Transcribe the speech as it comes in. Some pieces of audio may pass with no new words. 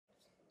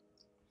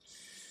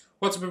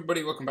What's up,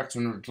 everybody? Welcome back to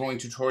another drawing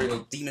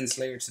tutorial. Demon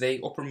Slayer today.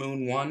 Upper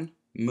Moon 1,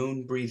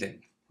 Moon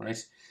Breathing,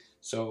 right?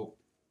 So,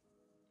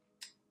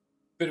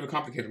 bit of a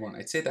complicated one.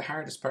 I'd say the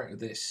hardest part of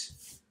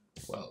this,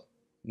 well,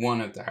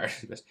 one of the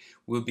hardest bits,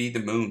 will be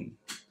the moon,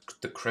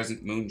 the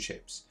crescent moon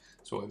shapes.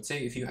 So I would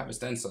say if you have a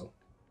stencil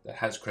that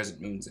has crescent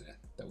moons in it,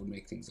 that would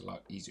make things a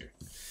lot easier.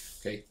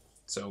 Okay,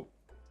 so,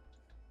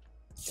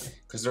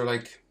 because they're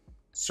like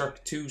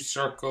two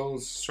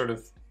circles, sort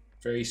of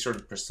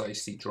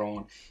precisely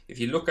drawn. If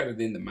you look at it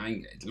in the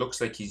manga, it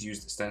looks like he's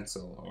used a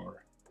stencil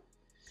or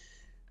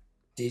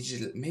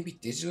digital, maybe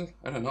digital,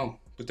 I don't know,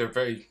 but they're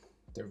very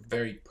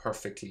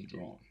perfectly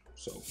drawn.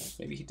 So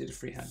maybe he did it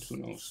freehand, who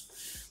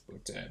knows.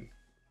 But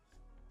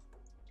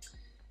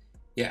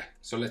yeah,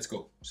 so let's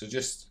go. So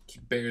just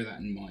bear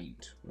that in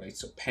mind, right?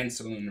 So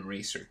pencil and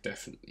eraser,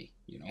 definitely,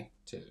 you know,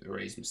 to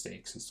erase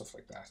mistakes and stuff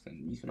like that.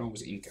 And you can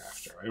always ink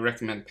after. I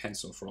recommend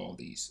pencil for all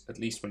these, at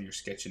least when you're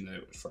sketching it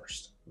out at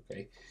first,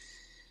 okay?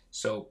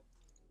 So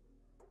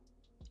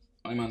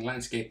I'm on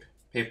landscape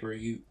paper,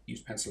 you use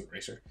pencil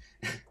eraser,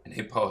 and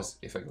hit pause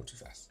if I go too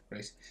fast,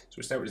 right? So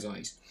we start with his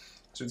eyes.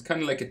 So it's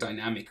kind of like a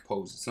dynamic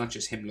pose. It's not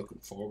just him looking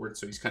forward.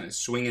 So he's kind of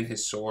swinging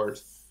his sword.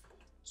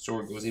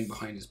 Sword goes in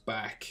behind his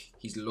back.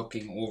 He's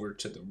looking over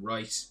to the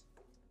right.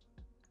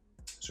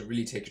 So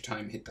really take your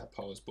time, hit that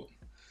pause button.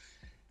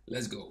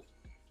 Let's go.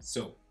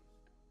 So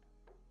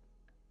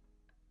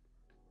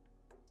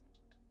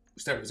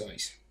we start with his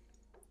eyes.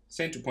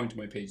 Center point of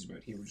my page is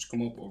about here. We'll just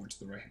come up over to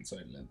the right hand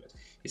side a little bit.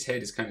 His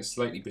head is kind of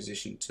slightly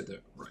positioned to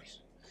the right.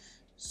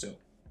 So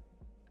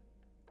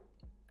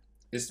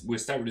we'll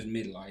start with his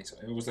middle eyes.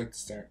 I always like to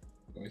start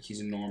like he's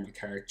a normal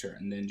character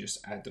and then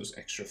just add those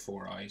extra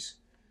 4 eyes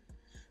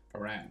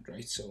around,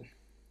 right? So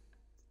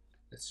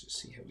let's just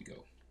see how we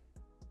go.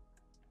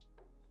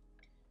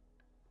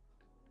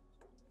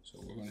 So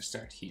we're going to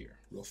start here,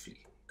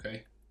 roughly,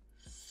 okay?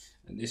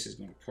 And this is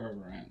going to curve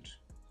around.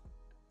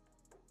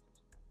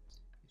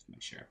 If my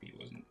Sharpie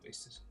wasn't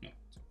wasted. No,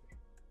 it's okay.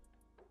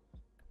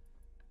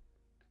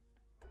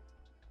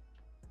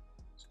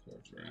 It's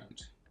curved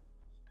around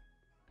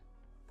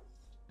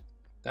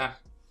that.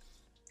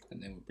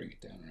 And then we'll bring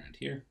it down around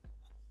here.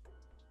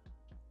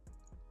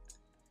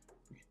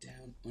 Bring it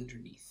down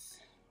underneath.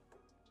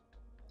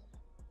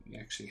 We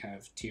actually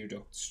have tear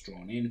ducts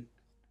drawn in,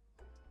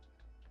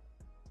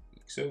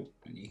 like so,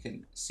 and you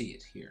can see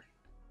it here.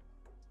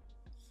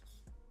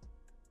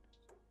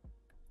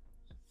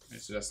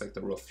 Right, so that's like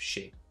the rough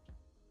shape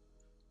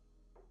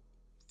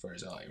for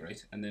his eye,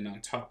 right? And then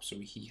on top, so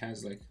he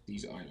has like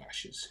these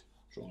eyelashes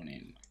drawn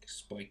in, like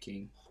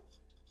spiking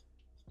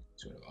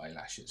sort of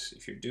eyelashes.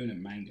 If you're doing a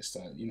manga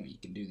style, you know, you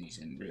can do these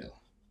in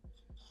real,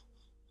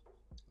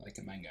 like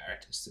a manga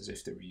artist, as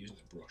if they were using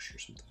a brush or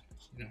something,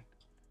 you know.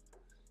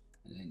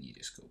 And then you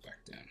just go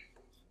back down,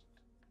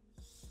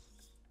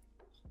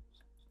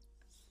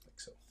 like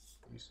so.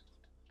 Right.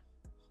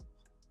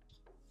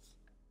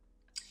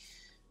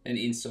 And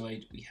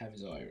inside we have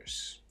his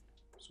iris.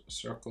 So a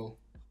circle.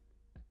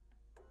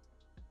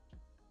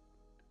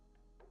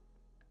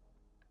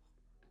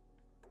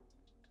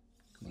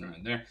 Coming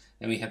around there.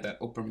 Then we have that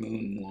upper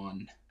moon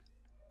 1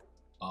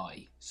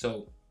 eye.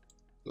 So,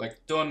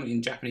 like done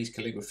in Japanese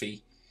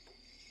calligraphy.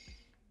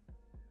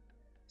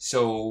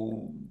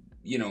 So,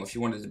 you know, if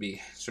you wanted to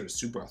be sort of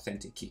super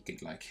authentic, you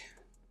could like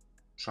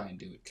try and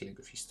do it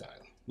calligraphy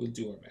style. We'll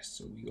do our best.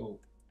 So we go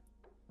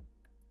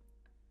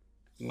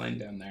line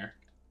down there.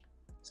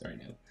 Sorry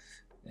now,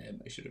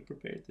 I should have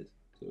prepared this.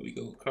 So we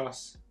go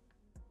across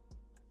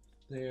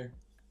there.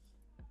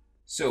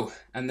 So,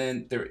 and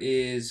then there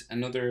is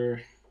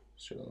another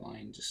sort of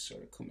line just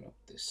sort of coming up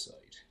this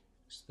side.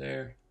 Just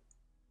there.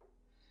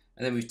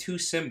 And then we have 2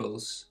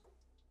 symbols.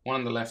 One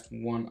on the left,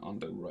 one on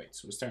the right.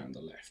 So we'll start on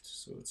the left.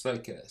 So it's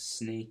like a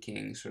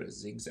snaking sort of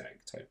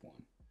zigzag type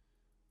one.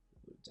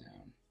 Go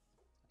down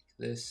like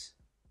this.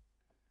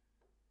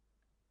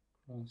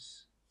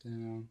 Cross,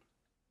 down.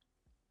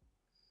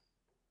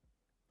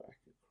 Back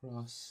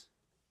across.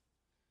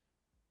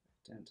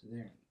 Down to there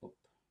and up.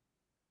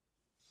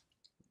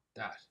 Like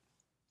that.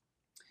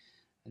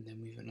 And then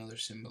we have another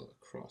symbol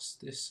across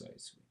this side.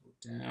 So we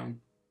go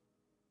down,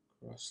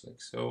 cross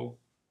like so.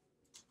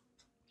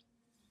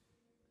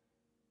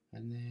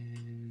 And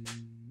then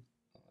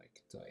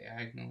like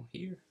diagonal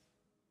here.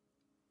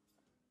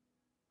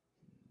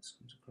 And this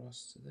comes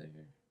across to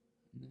there.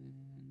 And then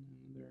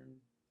another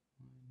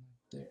line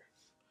like there.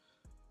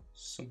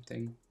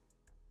 Something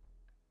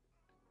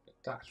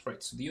like that.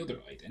 Right, so the other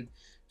eye then.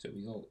 So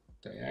we go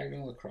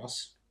diagonal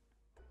across.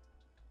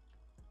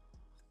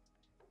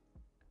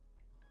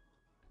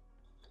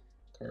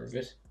 Curve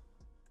it.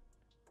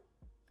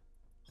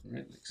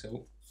 Right, like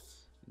so.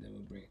 And then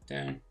we'll bring it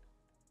down.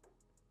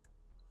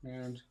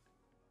 Round.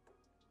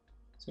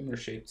 Similar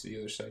shape to the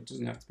other side.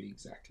 Doesn't have to be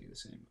exactly the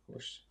same, of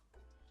course.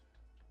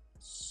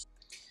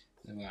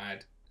 Then we'll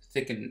add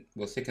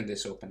we'll thicken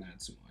this up and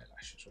add some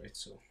eyelashes, right?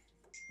 So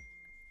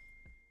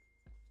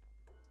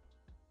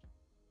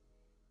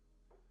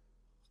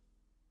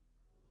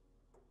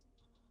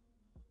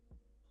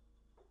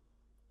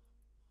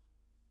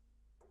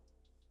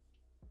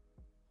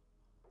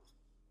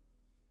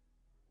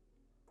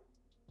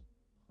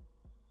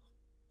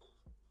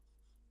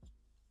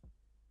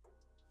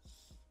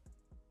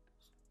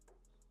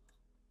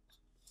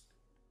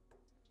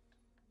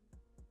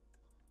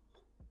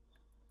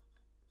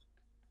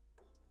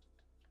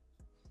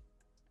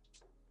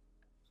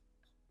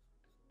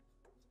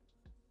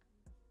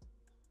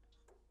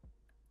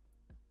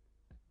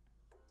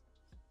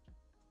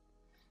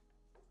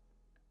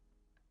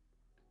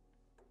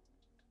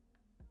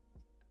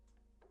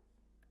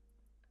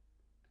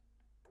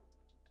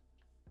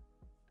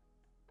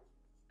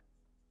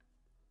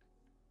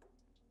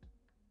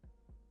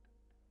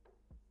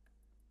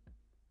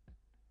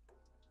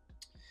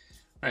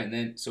Right, and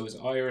then so his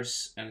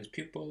iris and his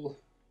pupil,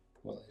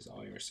 well, his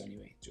iris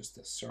anyway, just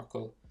a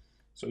circle.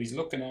 So he's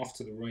looking off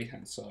to the right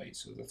hand side,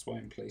 so that's why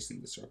I'm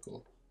placing the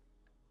circle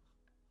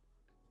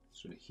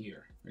sort of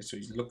here. Right, so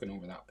he's looking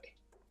over that way.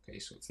 Okay,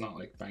 so it's not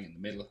like bang in the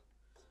middle,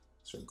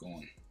 sort of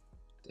going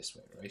this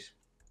way, right?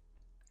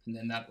 And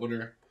then that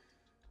other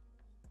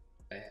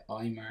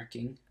eye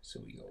marking, so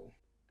we go.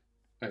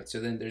 Right, so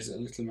then there's a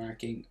little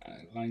marking,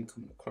 a line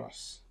coming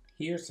across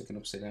here. It's like an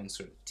upside down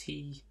sort of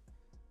T.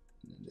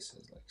 And then this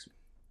has like some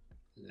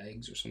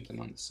legs or something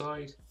on the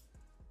side.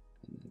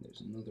 And then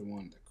there's another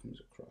one that comes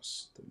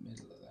across the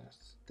middle of that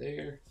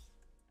there.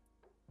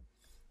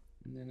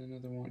 And then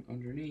another one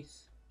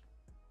underneath.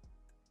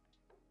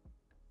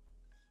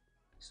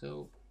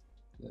 So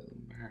little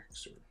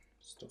marks or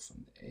stuff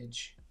on the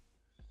edge.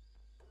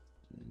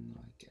 And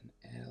like an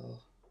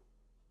L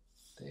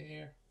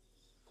there.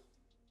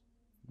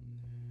 And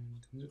then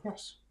comes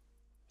across.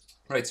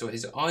 Right, so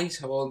his eyes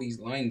have all these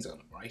lines on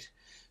them, right?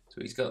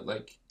 So he's got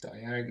like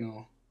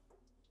diagonal,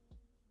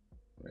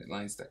 right,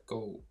 lines that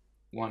go,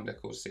 one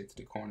that goes straight to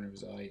the corner of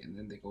his eye, and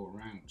then they go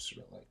around,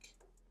 sort of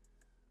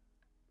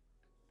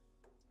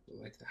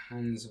like the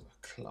hands of a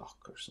clock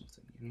or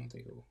something, you know,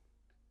 they go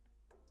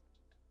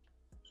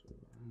sort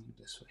of around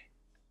this way.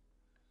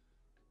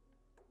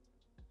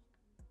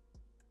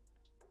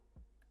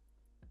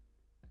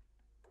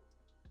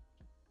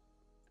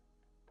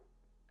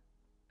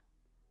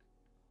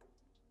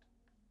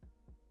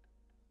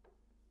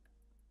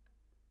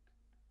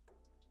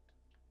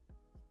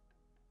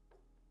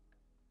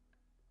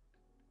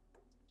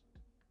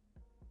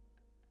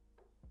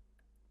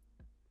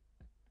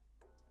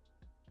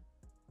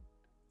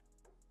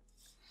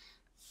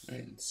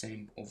 Right, and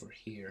same over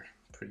here,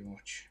 pretty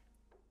much.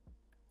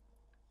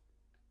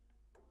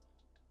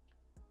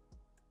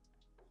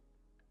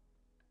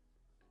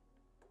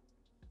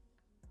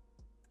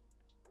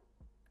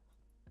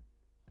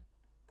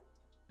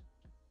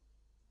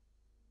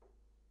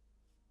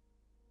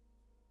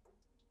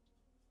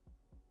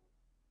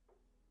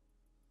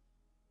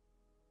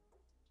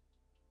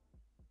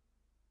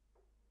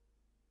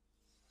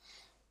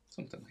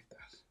 Something like that.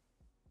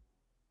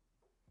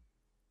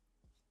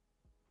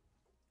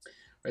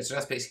 Right, so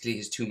that's basically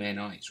his two main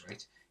eyes,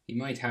 right? He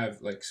might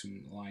have like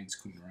some lines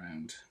coming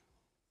around,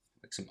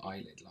 like some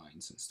eyelid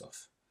lines and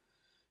stuff.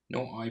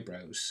 No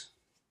eyebrows,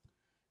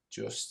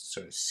 just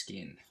sort of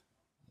skin,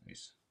 right?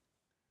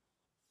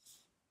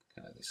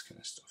 Kind of this kind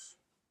of stuff.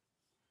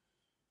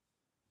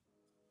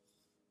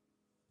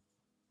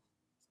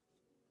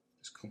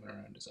 Just coming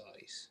around his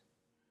eyes.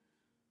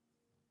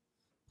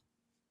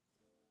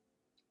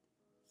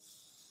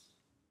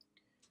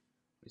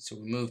 So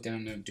we'll move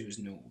down now and do his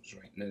nose,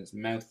 right? And then his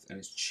mouth and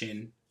his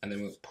chin, and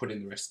then we'll put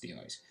in the rest of the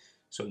eyes.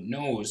 So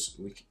nose,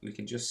 we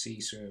can just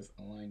see sort of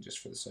a line just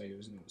for the side of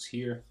his nose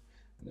here.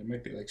 And there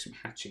might be like some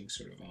hatching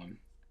sort of on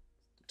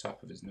the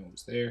top of his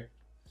nose there.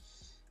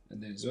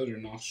 And then his other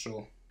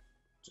nostril,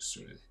 just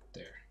sort of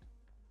there.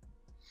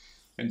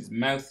 And his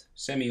mouth,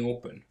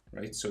 semi-open,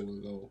 right? So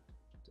we'll go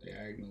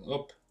diagonal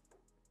up,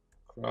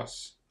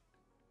 across,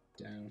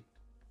 down.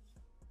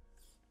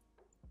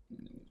 And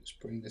then we'll just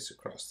bring this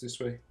across this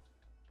way.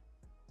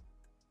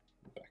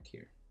 Back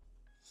here.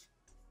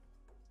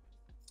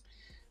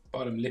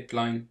 Bottom lip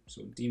line,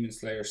 so Demon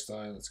Slayer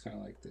style, it's kind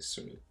of like this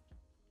sort of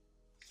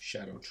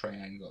shadow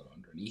triangle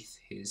underneath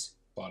his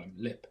bottom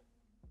lip.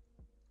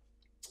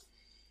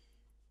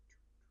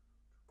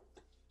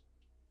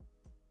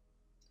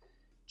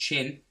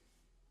 Chin,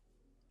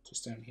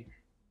 just down here,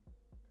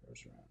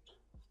 curves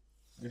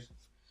around. Right.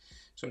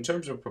 So in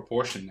terms of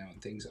proportion now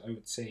and things, I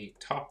would say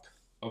top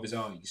of his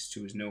eyes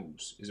to his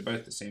nose is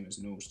about the same as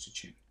nose to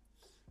chin.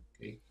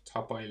 Okay,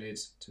 top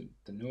eyelids to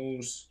the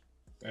nose,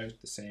 about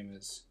the same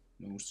as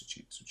nose to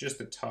chin. So just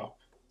the top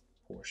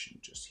portion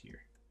just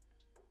here.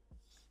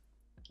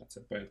 That's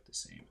about the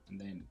same. And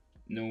then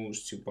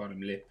nose to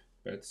bottom lip,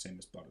 about the same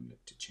as bottom lip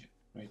to chin.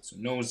 Right, so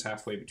nose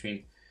halfway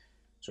between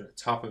sort of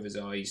top of his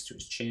eyes to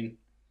his chin,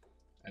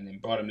 and then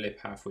bottom lip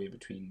halfway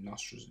between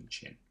nostrils and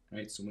chin.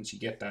 Right, so once you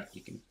get that,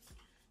 you can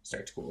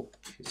start to go up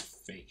his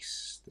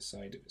face, the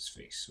side of his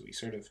face. So we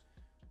sort of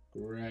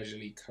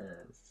gradually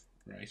curve,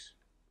 right?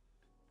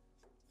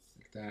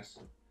 Like that.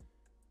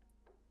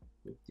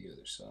 Up the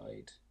other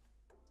side.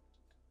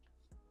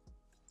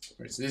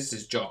 Right, so this is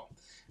his jaw.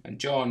 And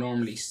jaw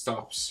normally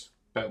stops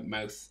about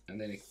mouth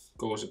and then it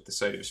goes up the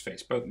side of his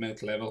face, about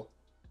mouth level,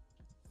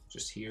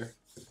 just here,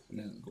 and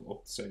then it'll go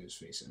up the side of his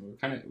face. And we're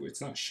kind of,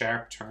 it's not a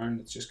sharp turn,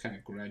 it's just kind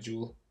of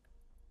gradual.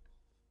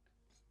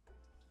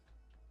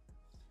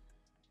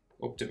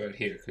 Up to about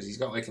here, because he's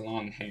got like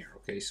long hair,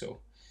 okay, so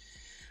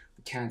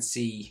we can't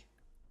see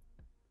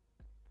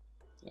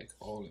like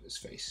all of his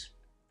face.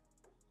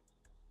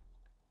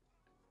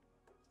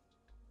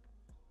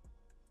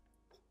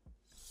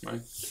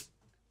 Right?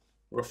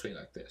 Roughly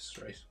like this,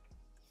 right?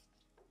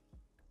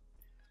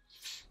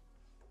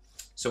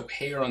 So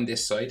hair on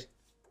this side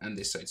and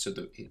this side. So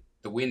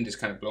the wind is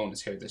kind of blowing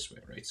his hair this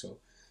way, right? So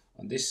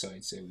on this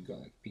side, say we've got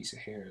like a piece of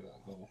hair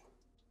that'll go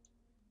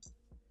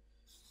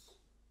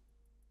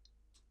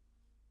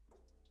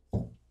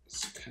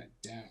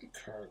down,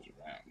 curls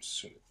around,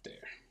 sort of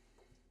there.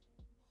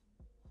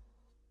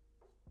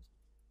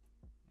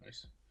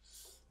 Right.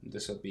 And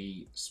this will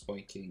be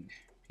spiking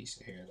piece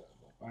of hair that will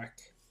go back.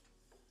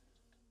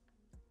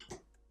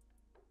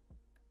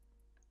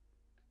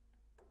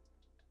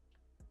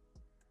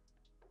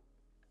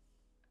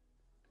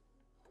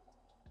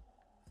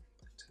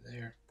 Back to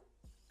there.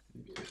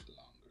 Maybe a bit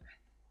longer.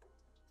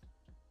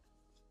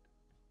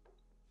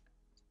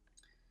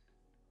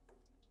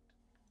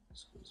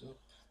 This goes up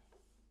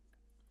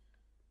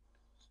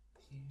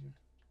here.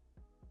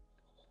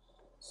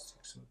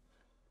 Sticks up.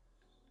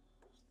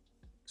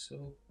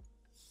 So.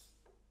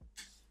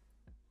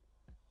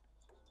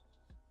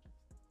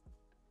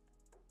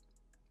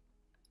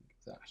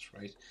 That,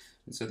 right?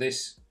 And so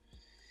this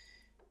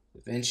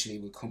eventually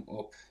will come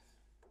up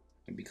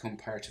and become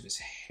part of his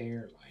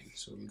hairline.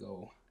 So it'll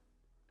go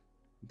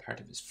part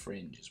of his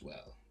fringe as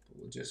well. But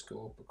we'll just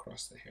go up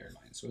across the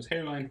hairline. So his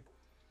hairline,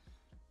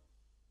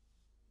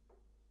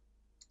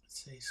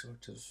 let's say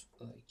sort of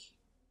like,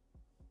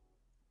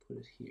 put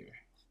it here.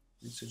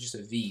 And so just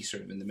a V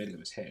sort of in the middle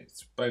of his head.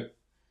 It's about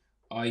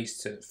eyes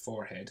to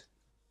forehead.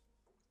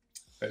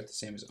 About the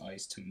same as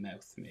eyes to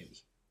mouth,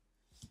 maybe.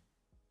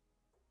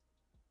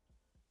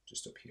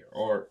 Just up here,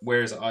 or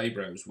where his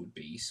eyebrows would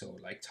be. So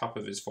like top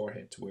of his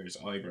forehead to where his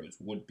eyebrows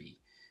would be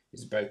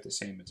is about the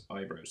same as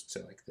eyebrows to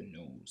like the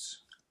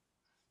nose.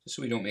 Just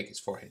so we don't make his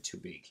forehead too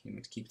big, you know,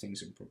 to keep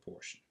things in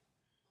proportion.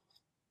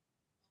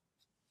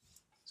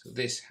 So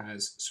this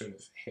has sort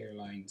of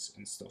hairlines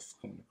and stuff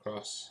coming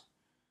across.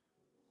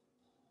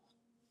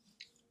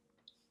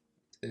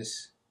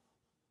 This,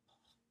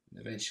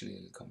 and eventually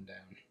it'll come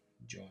down,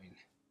 join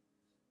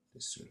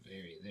this sort of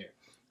area there.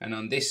 And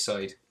on this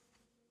side,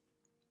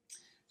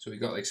 so we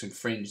got like some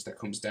fringe that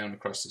comes down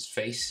across his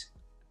face,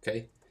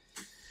 okay?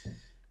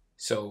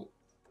 So,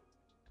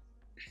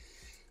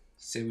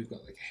 say we've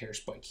got like a hair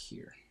spike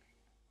here,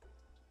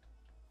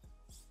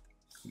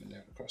 coming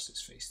down across his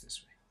face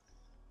this way.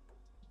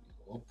 We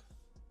go up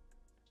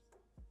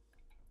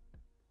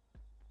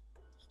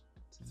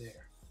to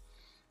there.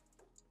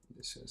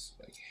 This is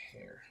like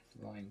hair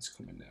lines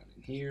coming down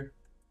in here.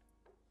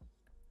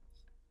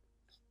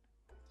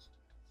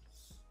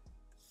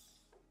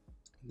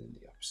 And then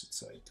the opposite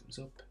side comes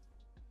up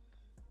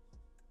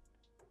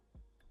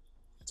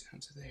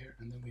down to there,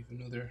 and then we have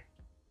another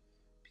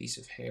piece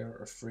of hair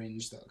or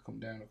fringe that'll come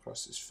down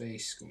across his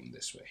face going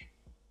this way,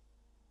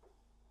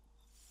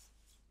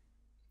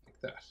 like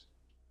that.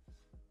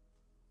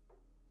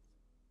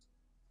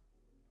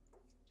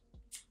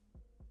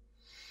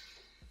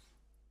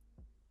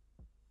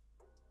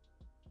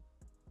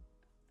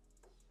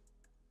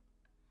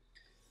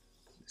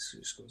 This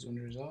just goes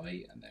under his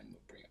eye, and then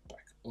we'll bring it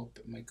back up.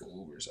 It might go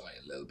over his eye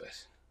a little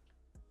bit.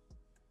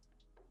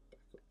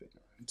 Back up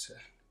and around to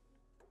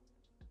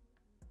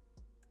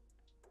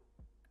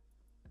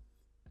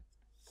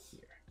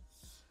here.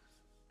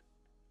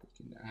 You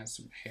can add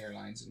some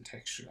hairlines and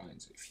texture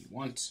lines if you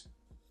want.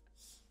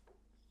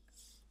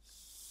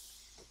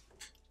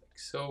 Like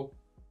so.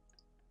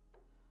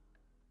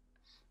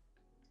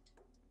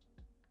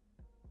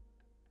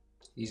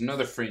 He's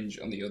another fringe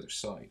on the other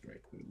side,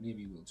 right? But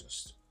maybe we'll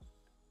just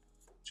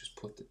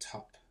put the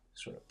top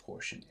sort of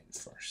portion in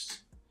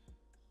first.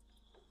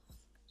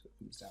 So it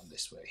comes down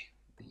this way.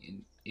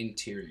 The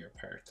interior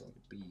part will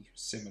be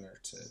similar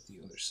to the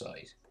other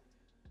side.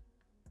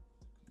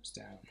 Comes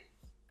down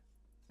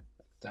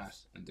like that,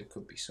 and there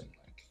could be some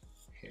like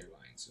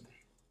hairlines and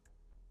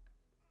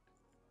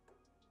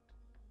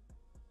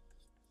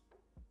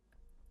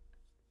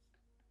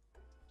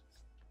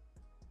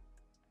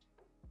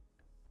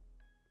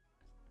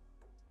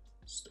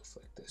stuff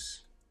like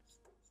this.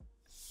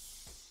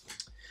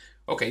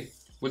 Okay,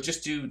 we'll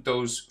just do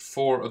those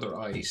 4 other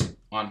eyes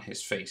on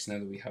his face now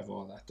that we have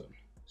all that done.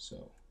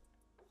 So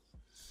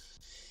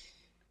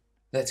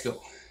let's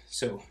go.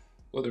 So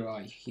other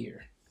eye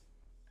here.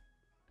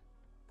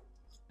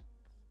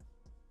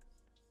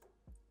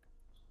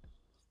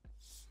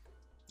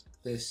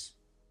 This.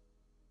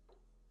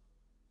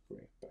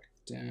 Bring it back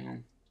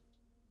down.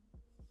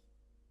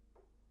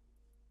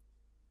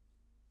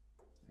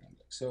 Around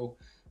like so.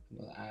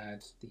 We'll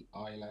add the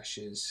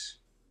eyelashes.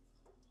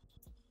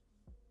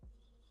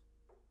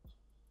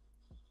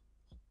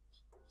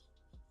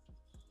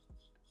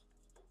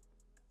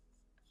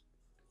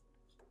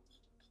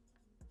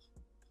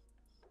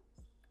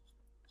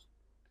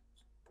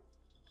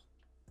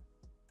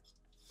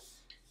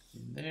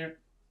 In there.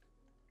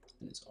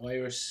 And his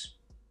iris.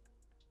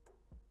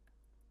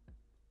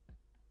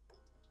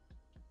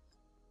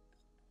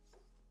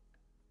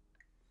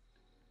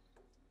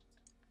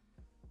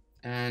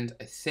 And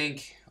I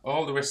think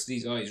all the rest of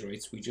these eyes,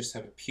 right, so we just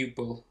have a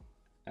pupil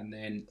and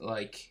then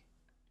like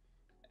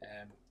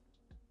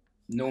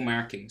no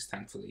markings,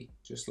 thankfully,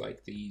 just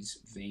like these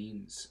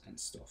veins and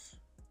stuff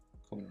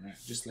coming around,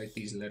 just like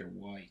these letter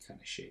Y kind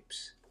of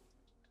shapes.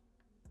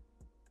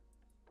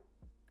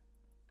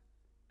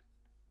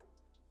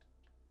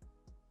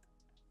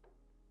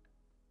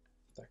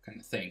 That kind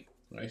of thing,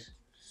 right?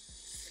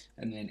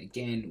 And then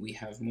again, we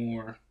have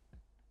more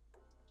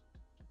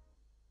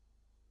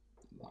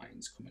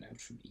lines coming out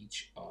from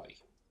each eye.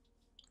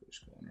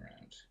 Just going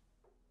around.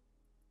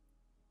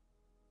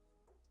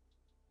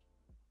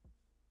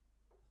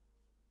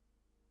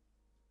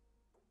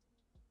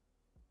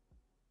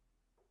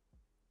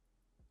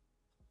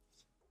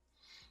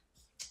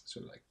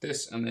 So like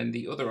this, and then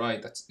the other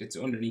eye, it's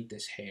underneath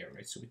this hair,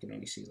 right? So we can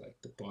only see like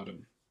the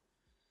bottom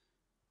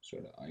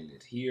sort of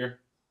eyelid here.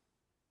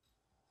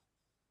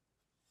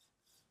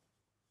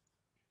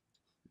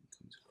 It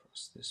comes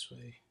across this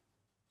way.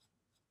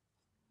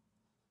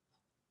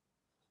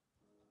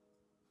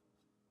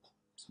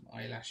 Some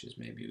eyelashes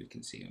maybe we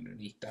can see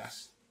underneath that.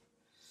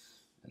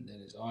 And then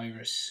his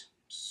iris,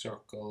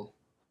 circle,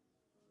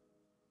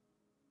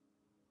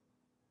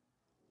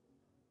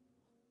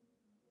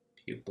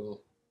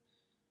 pupil,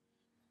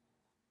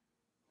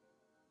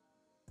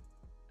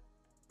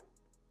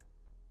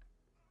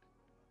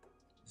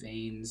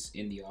 veins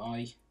in the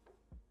eye,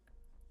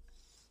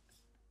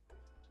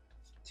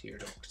 tear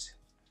duct,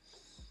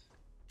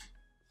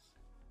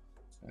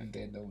 and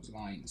then those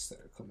lines that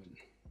are coming.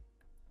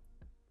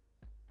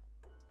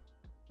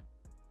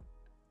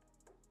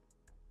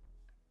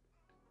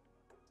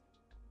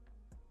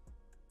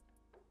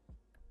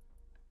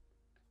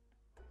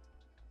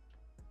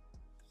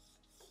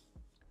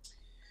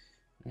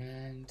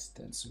 And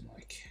then some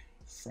like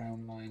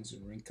frown lines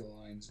and wrinkle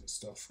lines and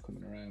stuff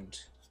coming around.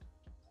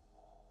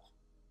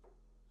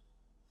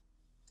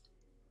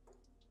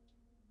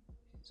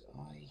 His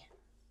eye,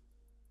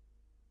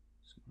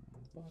 somewhere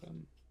on the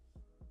bottom.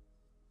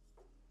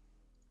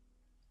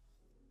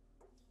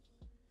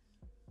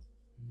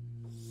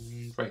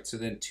 Right, so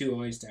then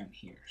two eyes down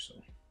here. So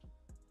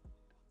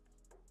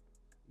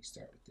we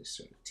start with this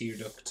sort of tear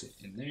duct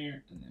in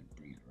there and then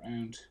bring it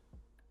around.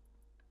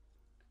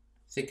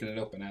 Thicken it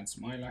up and add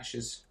some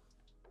eyelashes.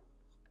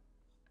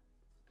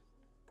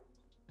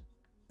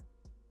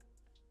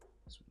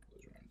 This one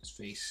goes around his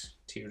face,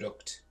 tear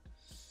duct.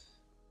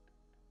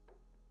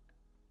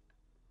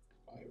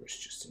 Iris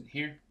just in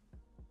here.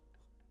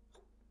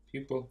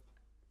 Pupil.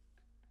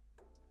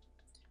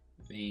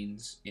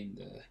 Veins in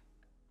the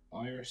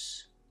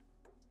iris.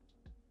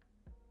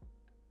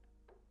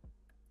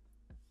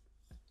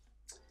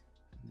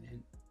 And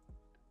then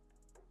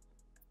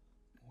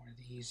more of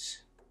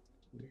these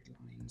weird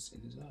lines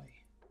in his eye.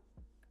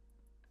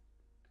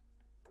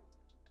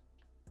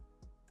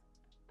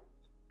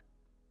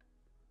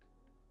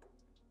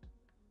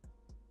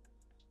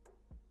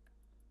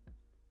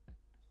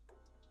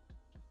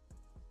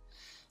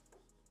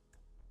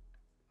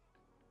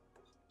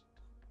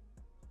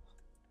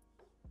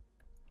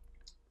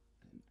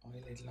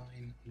 Eyelid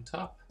line on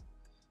top,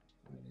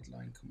 eyelid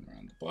line coming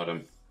around the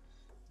bottom,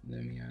 and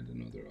then we add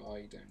another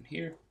eye down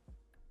here.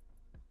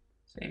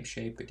 Same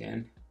shape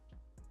again.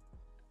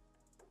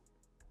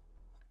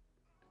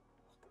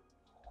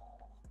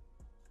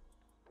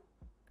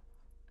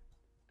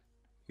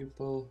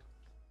 Pupil,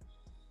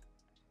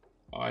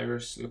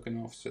 iris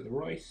looking off to the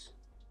right.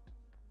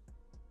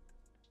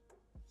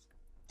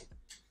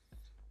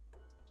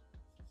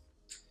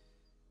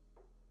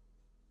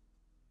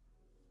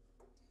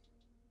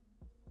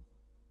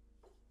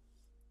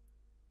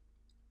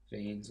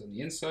 Veins on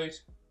the inside.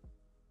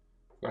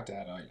 Forgot to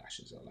add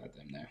eyelashes, I'll add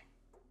them now.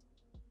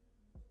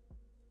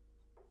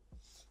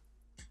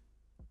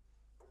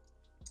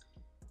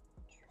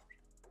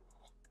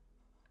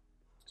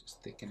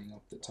 Just thickening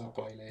up the top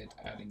eyelid,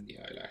 adding the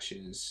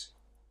eyelashes.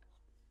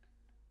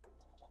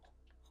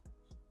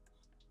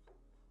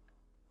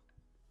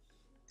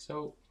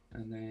 So,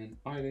 and then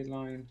eyelid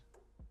line,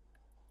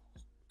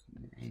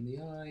 coming around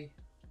the eye.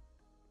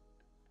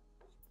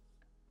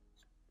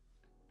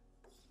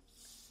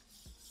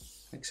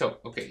 Like so.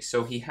 Okay,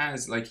 so he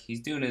has like,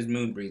 he's doing his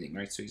moon breathing,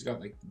 right? So he's got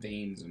like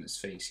veins on his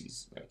face,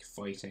 he's like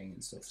fighting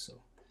and stuff. So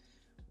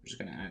we're just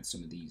gonna add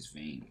some of these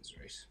veins,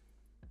 right?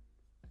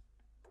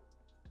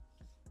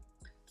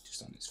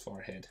 Just on his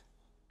forehead,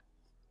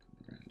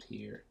 around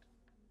here,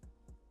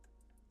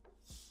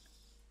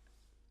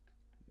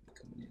 maybe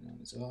coming in on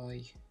his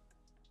eye.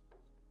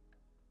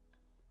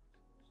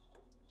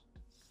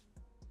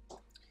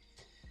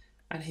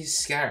 And his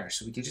scar,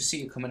 so we can just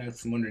see it coming out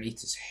from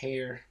underneath his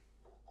hair.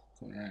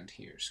 Going around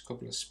here, there's a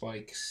couple of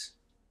spikes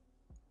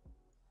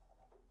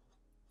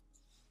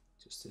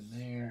just in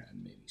there,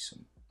 and maybe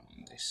some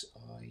on this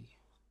eye,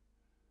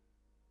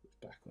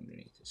 back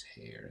underneath his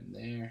hair and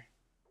there.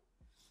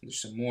 And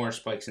there's some more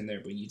spikes in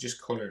there, but you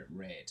just color it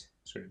red,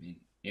 sort of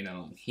in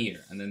along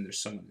here, and then there's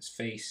some on his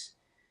face,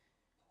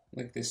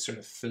 like this sort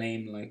of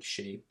flame-like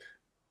shape.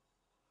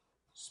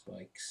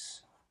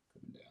 Spikes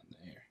coming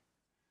down there.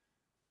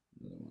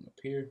 Another one up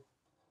here,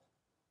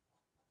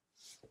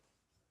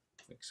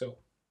 like so.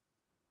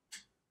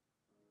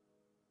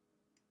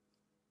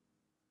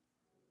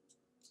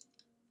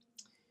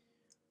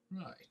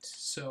 Right,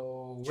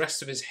 so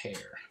rest of his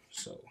hair.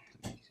 So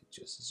let me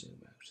just zoom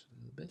out a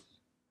little bit.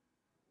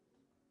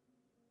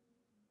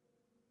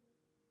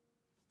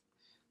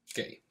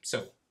 Okay,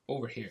 so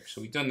over here.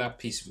 So we've done that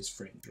piece of his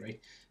fringe, right?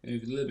 And we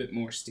have a little bit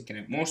more sticking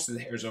out. Most of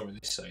the hair is over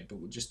this side, but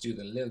we'll just do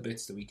the little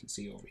bits that we can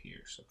see over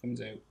here. So it comes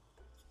out,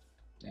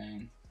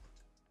 down,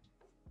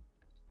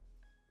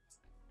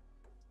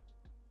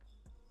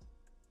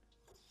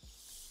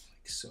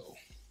 so.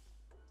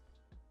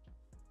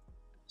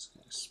 Just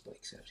kind of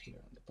spikes out here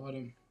on the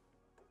bottom.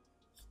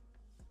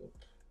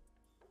 Up.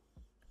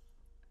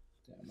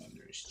 Down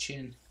under his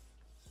chin.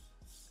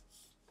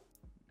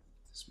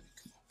 This might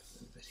come up a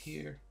little bit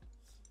here.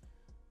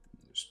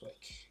 Another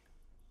spike.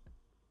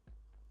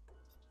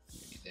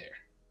 Maybe there.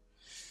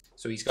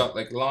 So he's got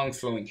like long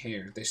flowing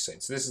hair this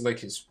side. So this is like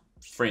his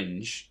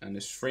fringe, and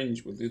his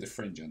fringe, we'll do the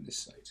fringe on this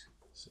side.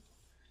 So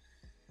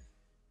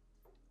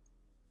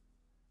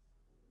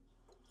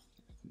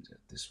it comes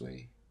out this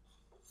way,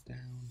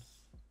 down,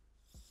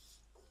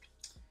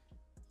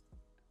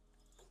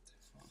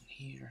 on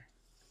here.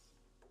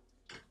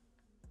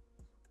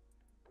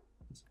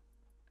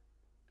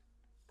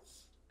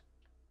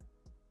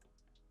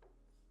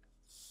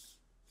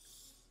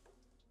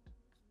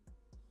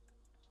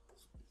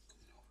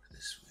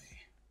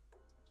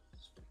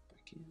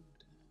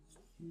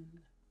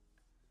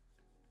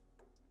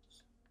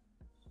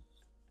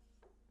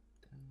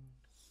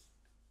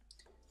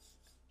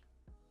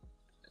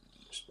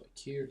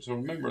 Here, so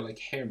remember, like,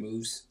 hair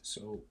moves,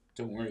 so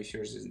don't worry if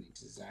yours isn't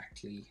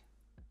exactly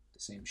the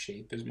same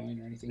shape as mine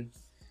or anything.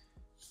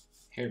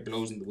 Hair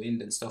blows in the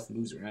wind and stuff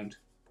moves around,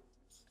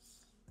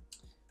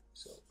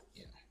 so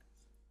you know,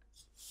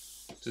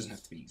 it doesn't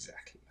have to be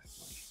exactly like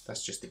mine.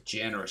 That's just the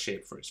general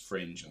shape for his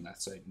fringe on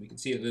that side, and we can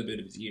see a little bit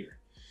of his ear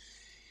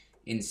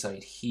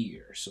inside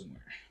here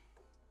somewhere.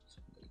 So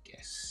I'm gonna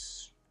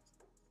guess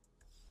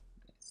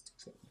it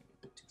sticks out maybe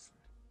a bit too far.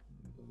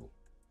 We'll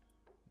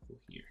go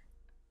here.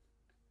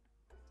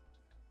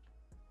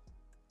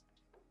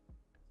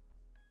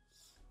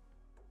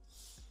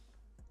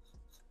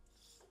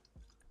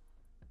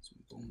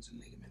 Bones and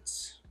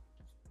ligaments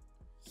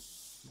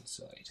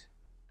inside.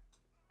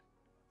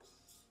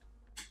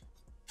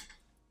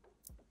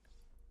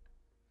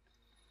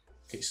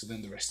 Okay, so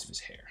then the rest of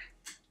his hair.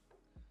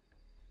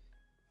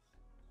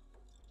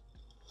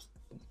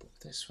 Bump up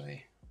this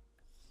way.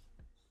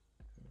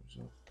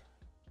 Goes up.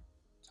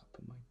 Top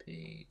of my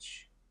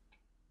page.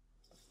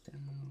 Back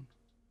down.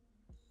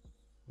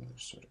 Another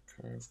sort of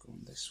curve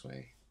going this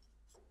way.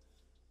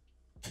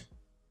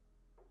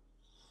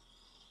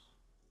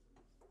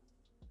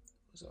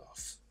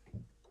 Off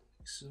like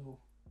so,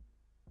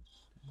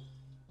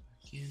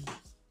 back in.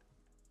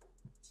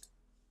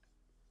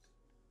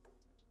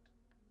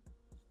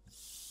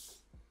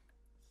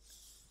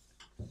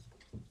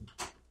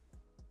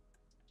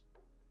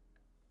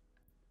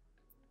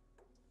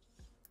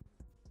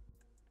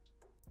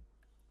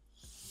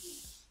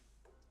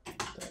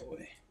 That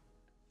way.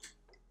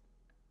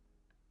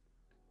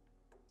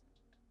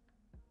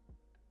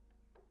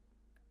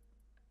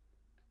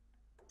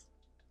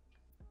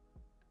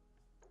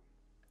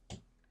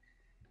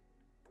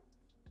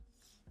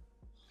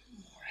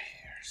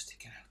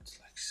 Sticking out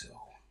like so.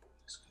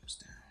 This comes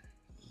down.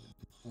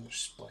 Another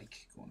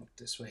spike going up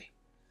this way.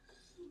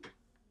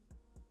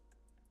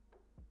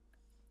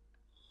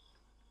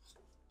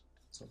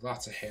 So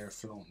lots of hair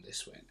flowing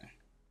this way now.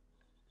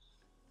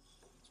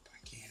 It's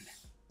back in.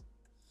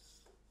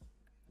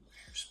 Another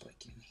hair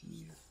spike in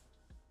here.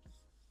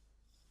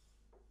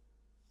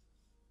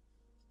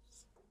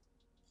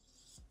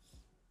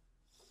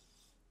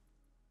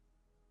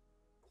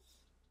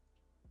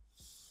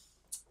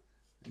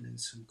 And then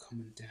some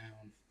coming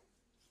down.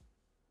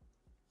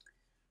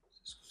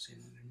 This goes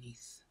in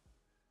underneath.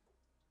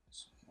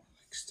 Some more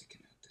like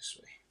sticking out this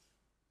way.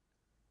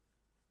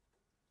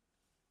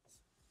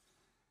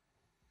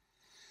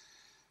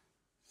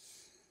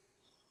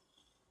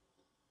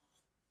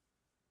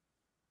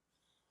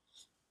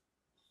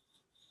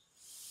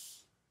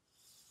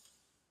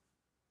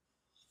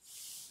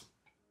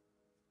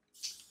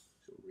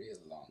 So real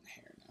long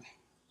hair now.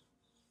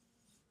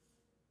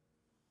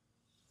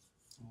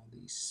 All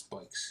these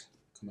spikes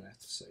coming out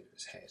the side of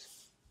his head.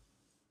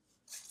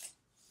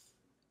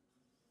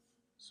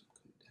 Some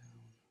come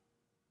down.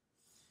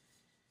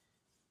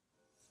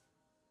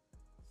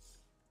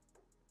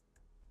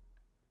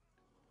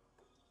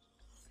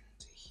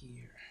 To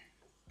here,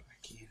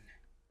 back in.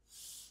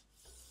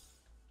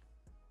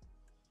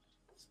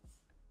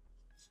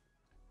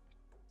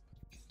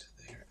 Into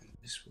there, and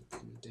this will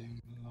come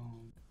down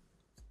along.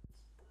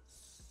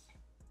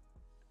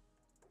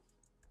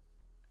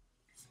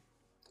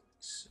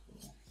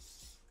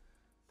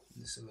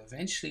 This will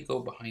eventually go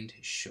behind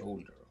his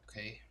shoulder,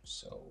 okay?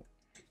 So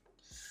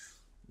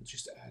we'll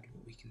just add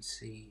what we can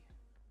see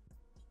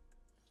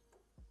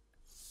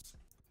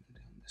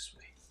down this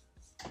way.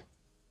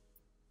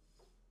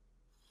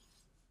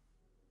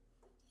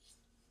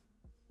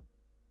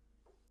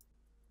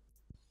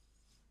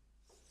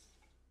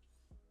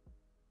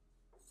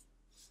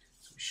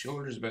 So his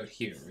shoulder's about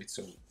here, right?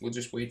 So we'll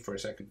just wait for a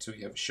second until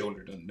you have his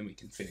shoulder done, then we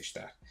can finish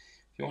that.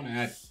 If you want to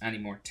add any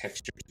more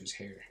texture to his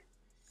hair,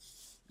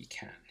 you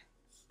can.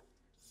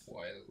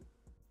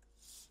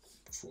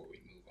 Before we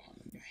move on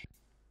anyway.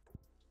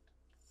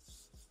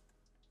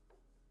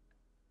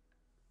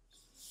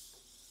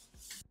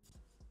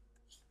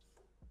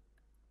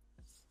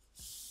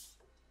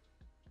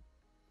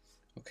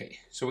 Okay,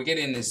 so we get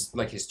in his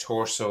like his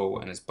torso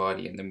and his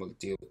body, and then we'll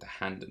deal with the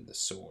hand and the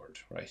sword,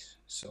 right?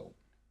 So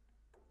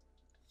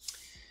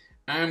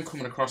arm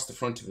coming across the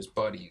front of his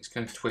body, it's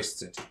kind of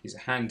twisted. He's a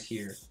hand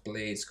here,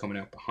 blades coming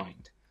out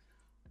behind.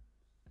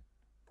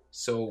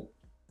 So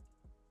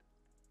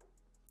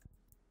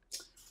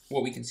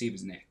what we can see of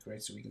his neck,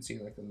 right? So we can see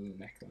like a little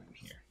neckline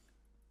here.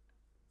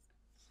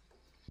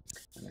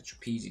 And a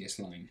trapezius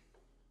line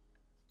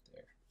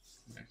there,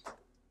 right? So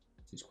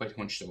he's quite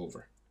hunched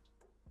over.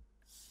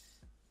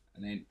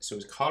 And then, so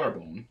his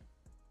collarbone,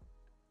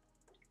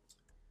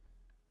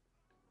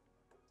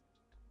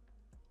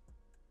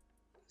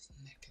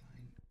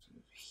 neckline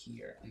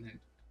here, and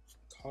then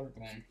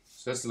collarbone.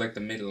 So that's like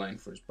the middle line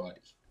for his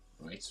body,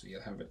 right? So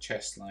you'll have a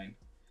chest line.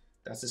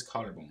 That's his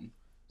collarbone.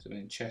 So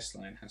then chest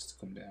line has to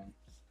come down.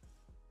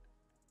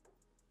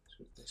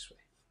 So this way,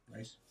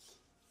 right?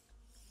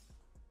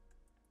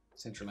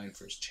 Central line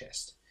for his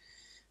chest.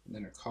 And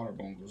then her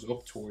collarbone goes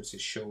up towards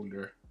his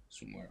shoulder,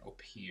 somewhere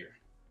up here.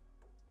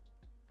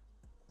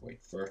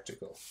 Quite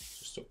vertical,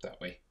 just up that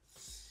way.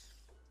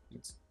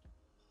 It's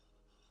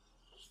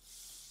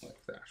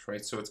like that,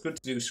 right? So it's good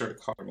to do sort of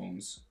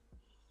collarbones.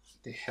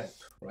 They help,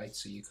 right?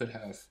 So you could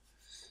have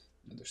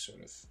another sort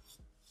of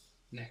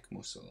neck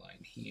muscle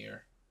line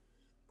here.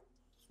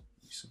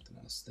 Maybe something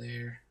else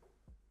there.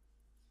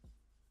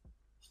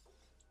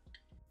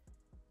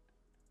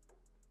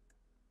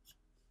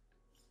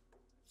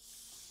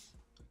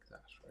 Like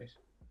that, right?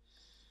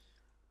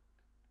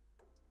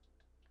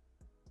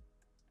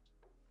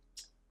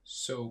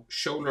 So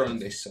shoulder on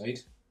this side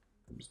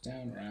comes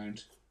down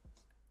around.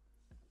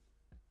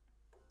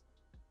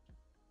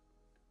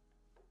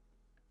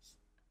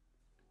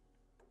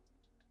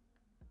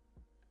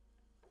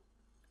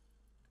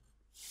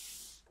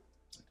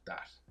 Like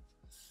that.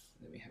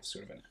 And then we have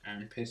sort of an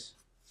armpit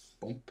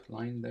bump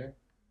line there.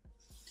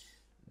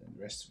 And then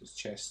the rest of his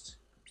chest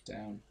comes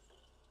down,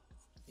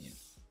 in,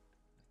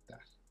 like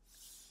that.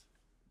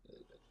 A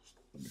little bit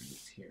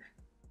underneath here.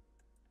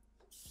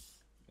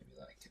 Maybe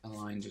like a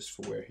line just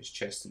for where his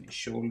chest and his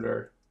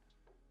shoulder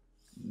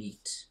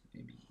meet,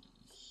 maybe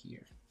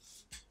here.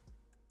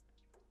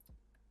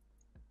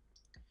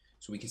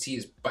 So we can see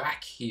his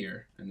back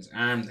here and his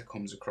arm that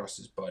comes across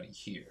his body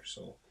here.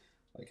 So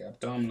like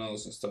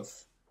abdominals and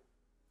stuff,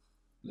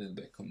 a little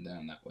bit come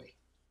down that way,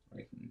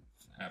 right? And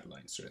ab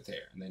line sort of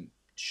there. And then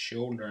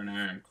shoulder and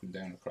arm come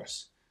down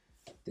across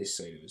this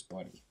side of his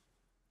body.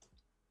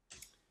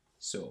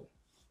 So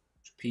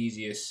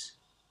trapezius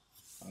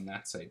on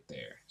that side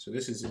there. So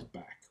this is his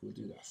back. We'll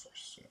do that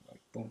first. So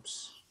like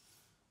bumps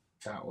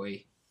that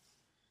way.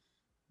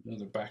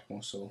 Another back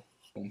muscle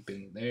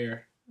bumping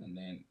there, and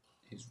then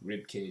his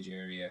rib cage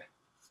area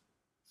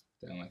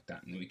down like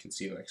that, and we can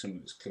see like some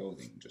of his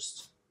clothing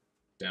just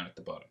down at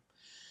the bottom.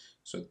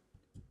 So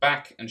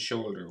back and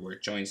shoulder, where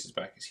it joins his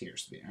back, is here.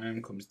 So the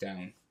arm comes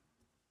down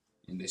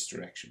in this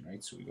direction,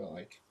 right? So we got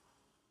like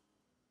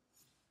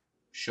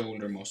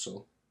shoulder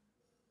muscle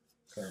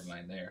curve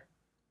line there,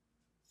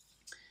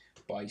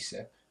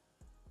 bicep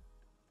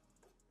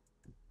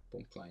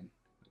bump line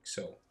like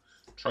so,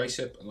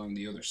 tricep along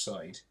the other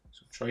side.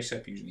 So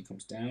tricep usually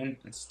comes down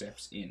and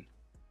steps in.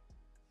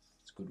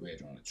 It's a good way of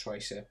drawing a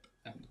tricep,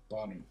 and the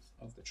bottom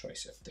of the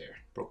tricep there,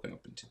 broken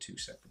up into two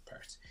separate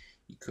parts.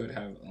 You could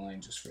have a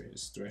line just for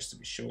the rest of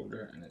his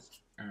shoulder and his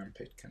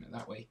armpit kind of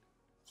that way.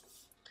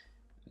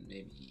 And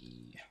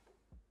maybe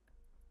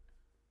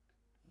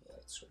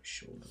that sort of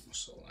shoulder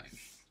muscle line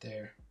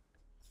there.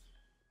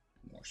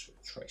 More sort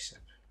of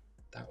tricep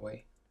that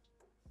way.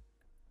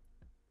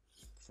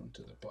 Front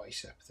of the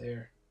bicep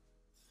there.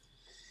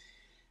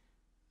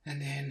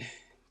 And then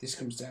this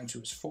comes down to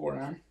his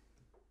forearm,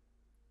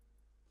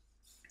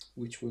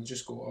 which will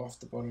just go off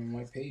the bottom of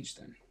my page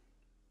then.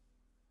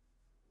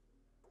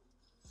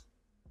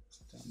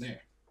 Down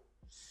there.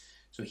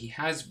 So he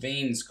has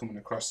veins coming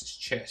across his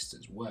chest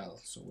as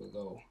well. So we'll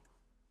go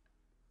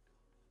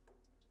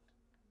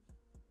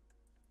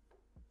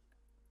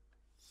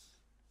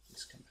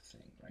this kind of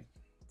thing, right?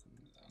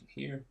 Coming along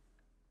here.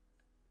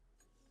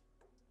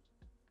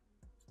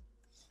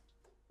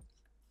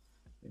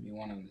 Maybe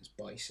one on this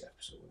bicep,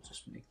 so we'll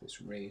just make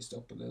this raised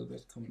up a little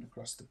bit, coming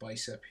across the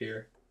bicep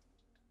here.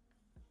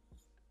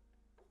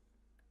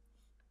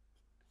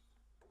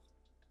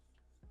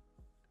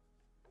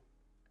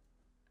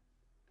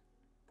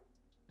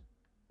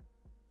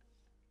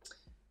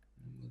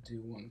 And we'll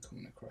do one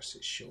coming across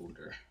his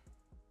shoulder.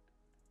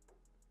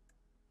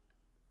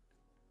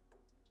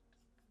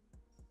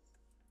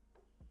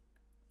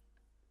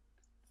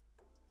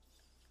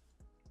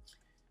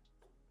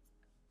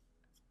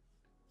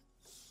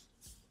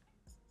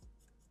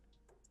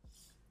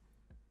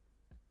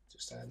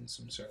 Just adding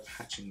some sort of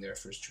hatching there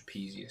for his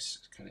trapezius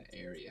kind of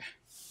area.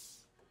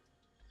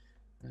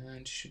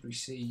 And should we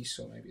see,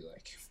 so maybe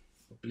like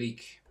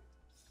oblique,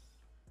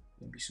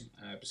 maybe some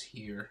abs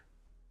here,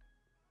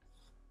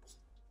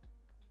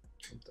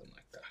 something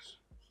like that.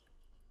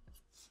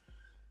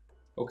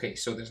 Okay,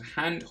 so there's a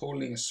hand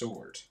holding a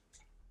sword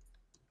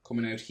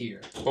coming out here.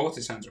 Both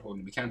his hands are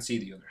holding, we can't see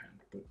the other hand,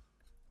 but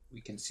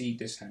we can see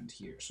this hand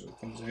here. So it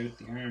comes out,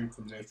 the arm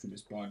comes out from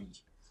his body.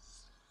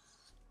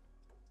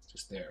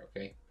 Just there,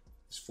 okay?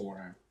 His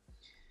forearm.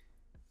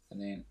 And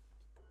then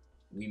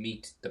we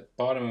meet the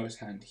bottom of his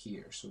hand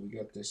here. So we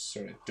got this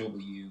sort of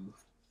W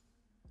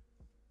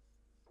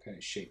kind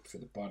of shape for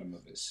the bottom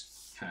of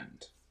his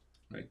hand.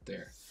 Right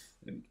there.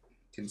 And we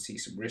can see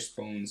some wrist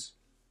bones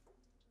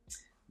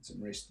and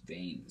some wrist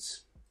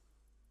veins.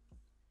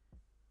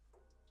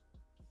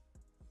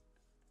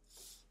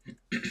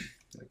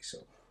 Like so.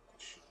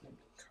 Let me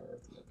curve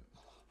a little bit.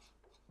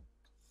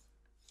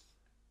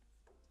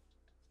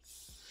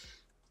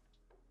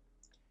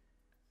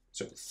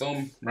 So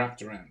thumb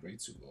wrapped around,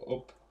 right? So go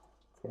up,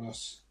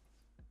 across,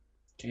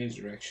 change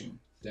direction,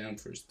 down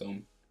for his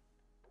thumb.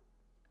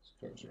 So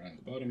curves around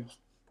the bottom.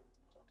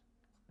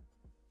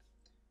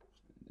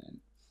 And then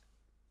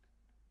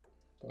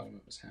bottom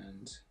of his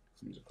hand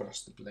comes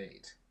across the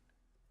blade,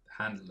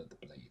 the handle of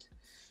the blade.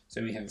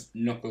 So we have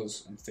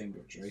knuckles and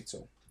fingers, right?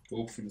 So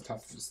go up from the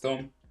top of his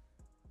thumb.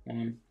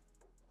 1,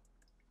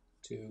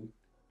 2,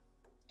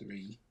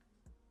 3,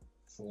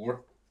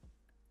 4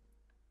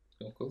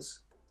 knuckles.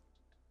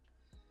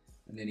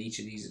 And then each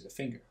of these is a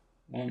finger.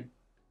 1,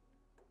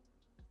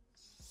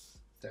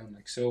 down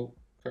like so,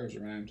 curves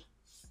around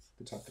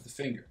the top of the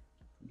finger,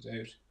 comes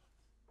out,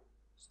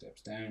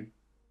 steps down,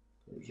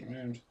 curves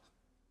around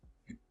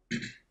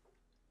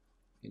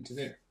into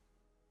there.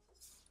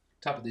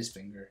 Top of this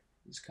finger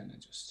is kind of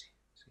just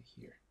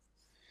here.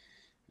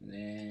 And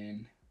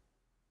then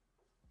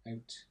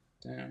out,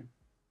 down,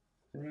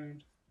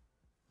 around,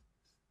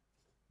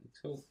 like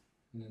so.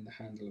 And then the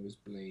handle of his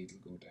blade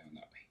will go down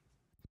that way.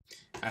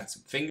 Add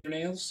some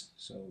fingernails.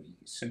 So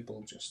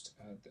simple, just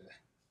add the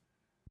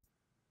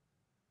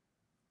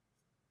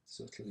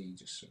subtly,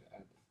 just sort of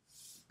add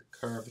the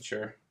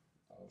curvature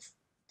of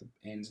the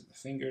ends of the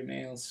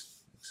fingernails,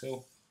 like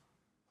so.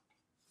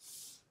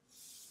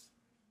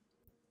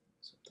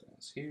 Something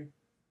else here,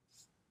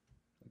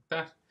 like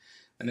that.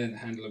 And then the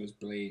handle of his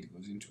blade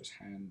goes into his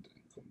hand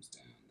and comes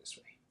down this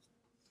way.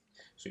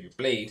 So your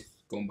blade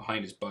going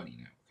behind his body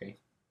now, okay?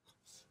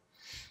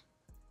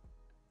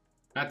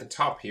 At the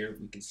top here,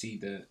 we can see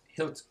the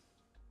hilt,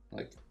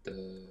 like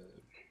the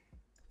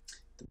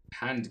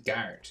hand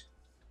guard.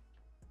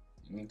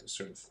 You know, the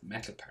sort of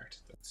metal part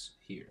that's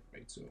here,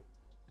 right? So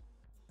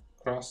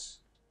cross,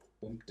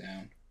 bump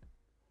down,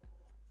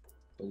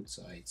 both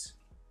sides,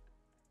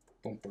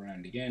 bump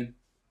around again,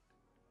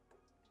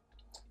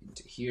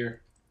 into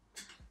here,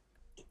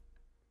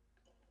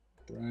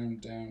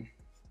 around down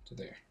to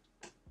there.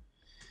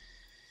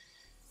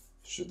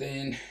 So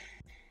then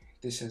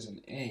this has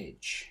an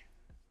edge.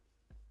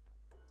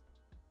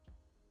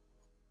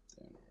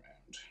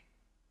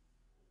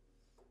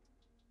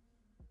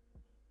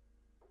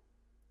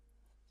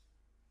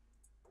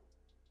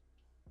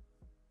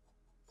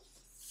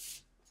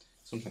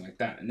 Something like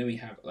that. And then we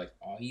have like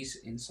eyes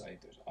inside.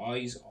 There's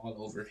eyes all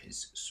over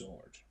his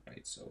sword,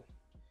 right? So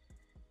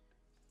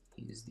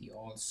he is the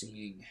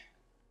all-seeing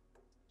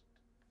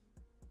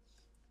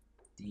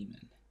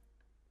demon.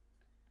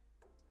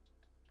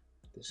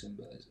 The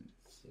symbolism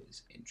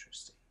is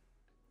interesting.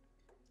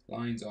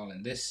 Lines all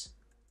in this.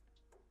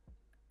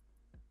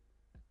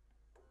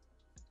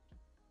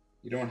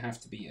 You don't have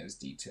to be as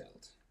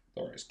detailed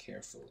or as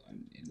careful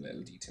in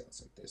little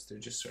details like this. They're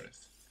just sort of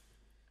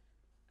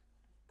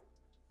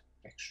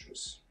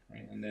extras,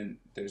 right? And then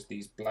there's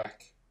these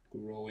black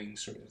growing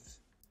sort of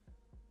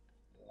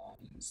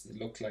lines. They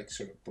look like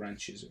sort of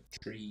branches of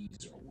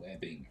trees or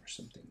webbing or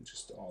something,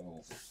 just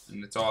all over.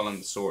 And it's all on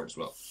the sword as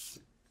well.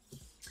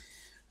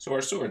 So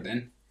our sword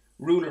then,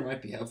 ruler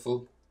might be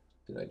helpful.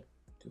 Do I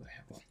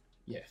have one?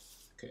 Yeah.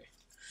 Okay.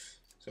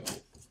 So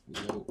we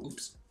go.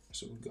 Oops.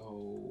 So we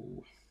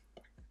go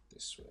back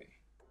this way.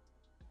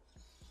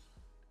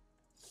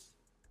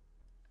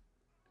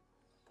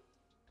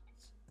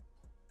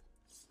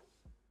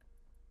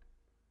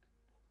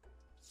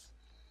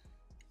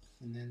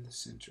 And then the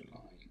center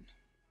line.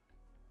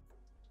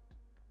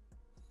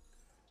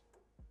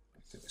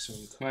 So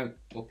we come out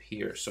up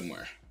here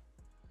somewhere.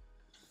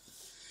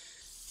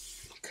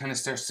 It kind of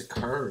starts to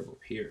curve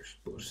up here,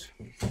 but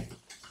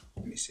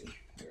let me see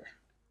where.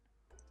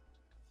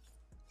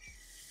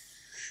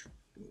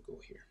 We'll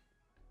go here.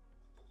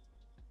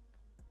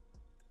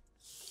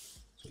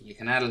 So you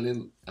can add a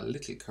little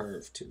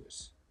curve to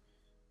it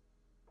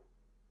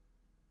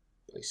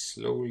by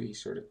slowly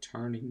sort of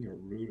turning your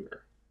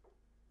ruler.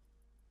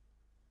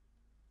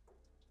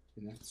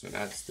 And that's what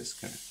adds this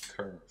kind of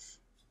curve.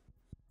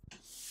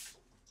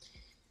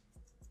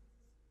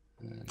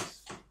 And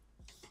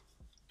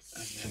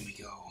then we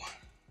go.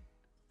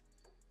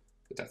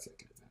 But that's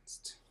like an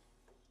advanced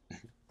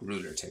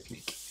ruler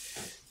technique.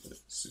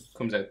 So it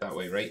comes out that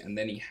way, right? And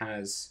then he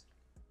has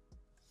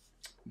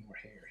more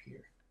hair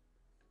here.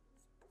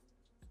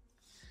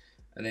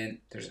 And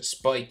then there's a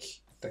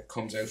spike that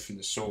comes out from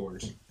the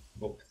sword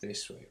up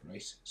this way,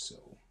 right?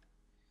 So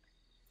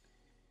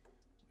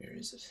where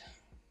is it?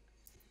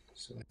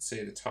 So let's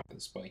say the top of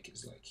the spike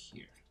is like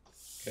here.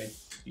 Okay,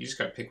 you just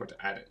gotta pick where to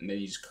add it, and then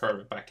you just curve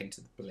it back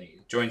into the blade.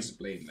 It joins the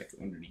blade like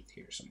underneath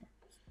here somewhere.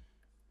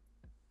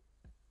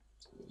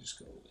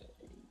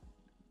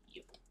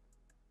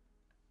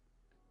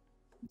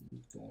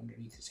 go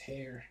underneath his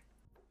hair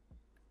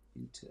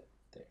into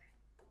there.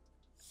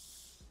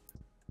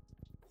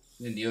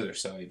 And then the other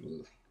side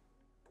will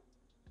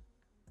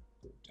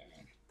go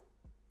down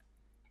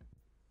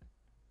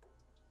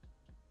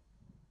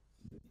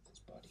underneath his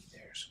body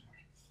there somewhere.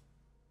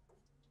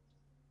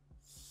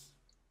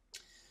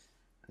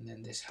 And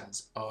then this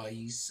has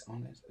eyes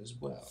on it as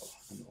well,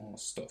 and all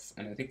stuff.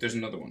 And I think there's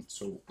another one,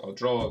 so I'll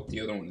draw the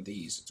other one of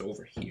these. It's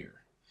over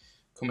here,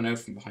 coming out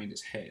from behind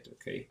his head,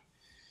 okay?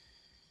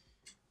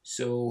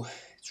 So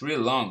it's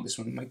real long. This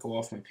one might go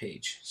off my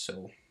page,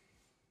 so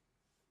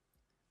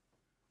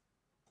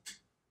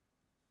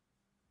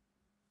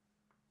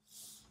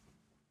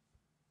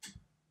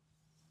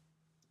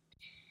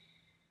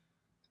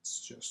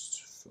let's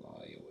just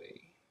fly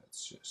away.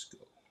 Let's just go.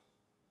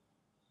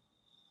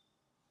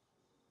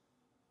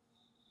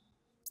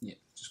 Yeah,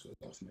 just goes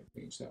off my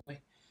page that way.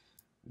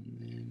 And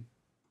then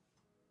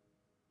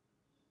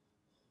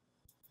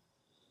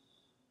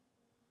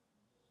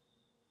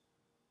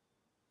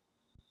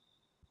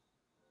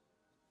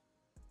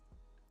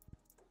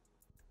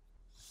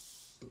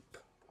boop,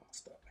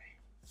 off that way.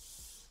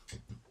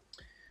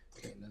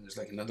 Okay, and then there's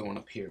like another one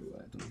up here, but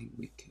I don't think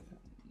we can.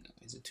 No,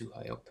 is it too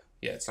high up?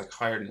 Yeah, it's like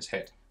higher than his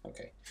head.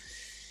 Okay.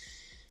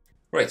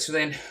 Right, so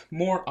then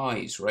more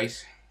eyes,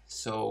 right?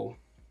 So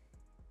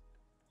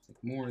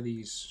more of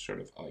these sort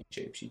of eye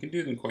shapes. You can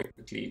do them quite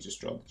quickly, just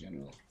draw the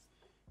general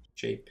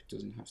shape. It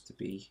doesn't have to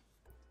be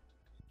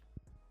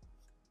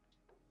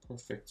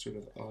perfect sort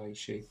of eye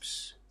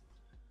shapes.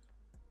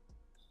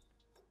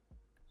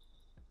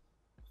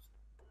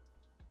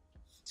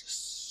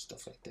 Just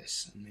stuff like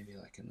this, and maybe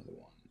like another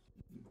one.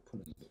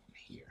 Put another one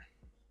here.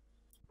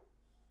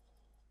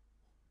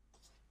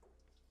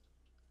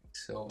 Like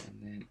so,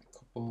 and then a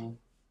couple,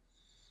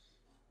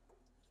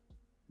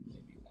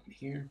 maybe one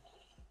here.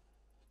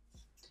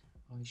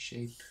 Eye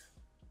shape.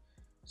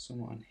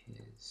 Some on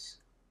his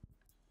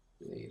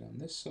blade on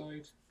this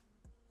side.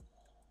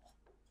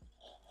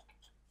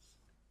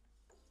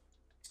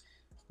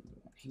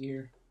 Another one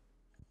here.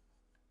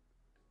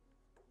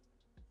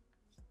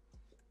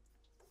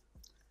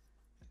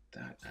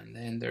 That, and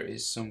then there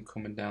is some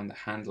coming down the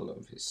handle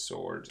of his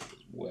sword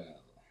as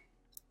well.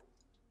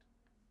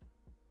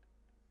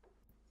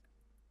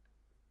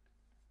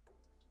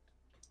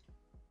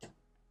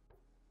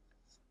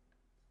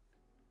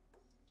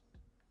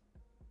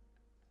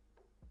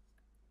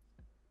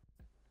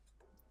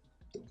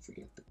 Don't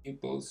forget the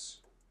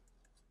pupils.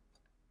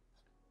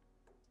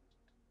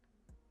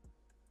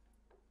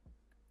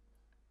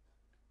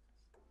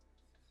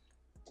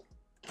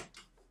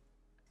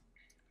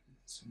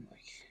 Some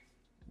like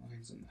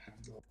lines on the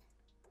handle.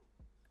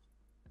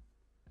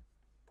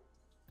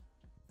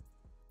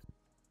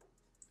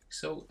 Like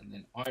so, and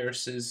then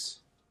irises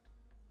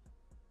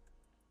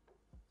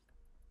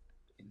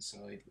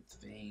inside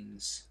with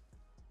veins.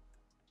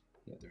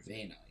 Yeah, they're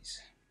vein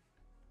eyes.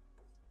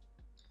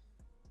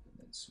 And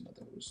then some of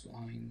those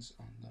lines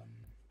on them.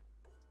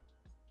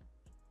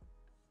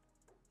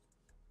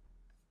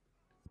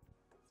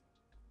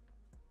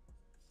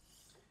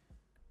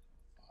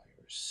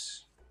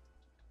 Iris,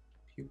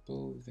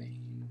 pupil,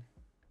 vein.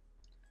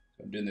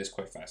 So I'm doing this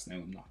quite fast now.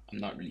 I'm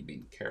not really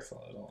being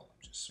careful at all.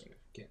 I'm just sort of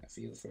getting a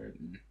feel for it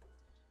and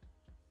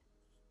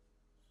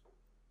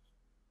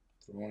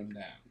throwing them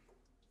down.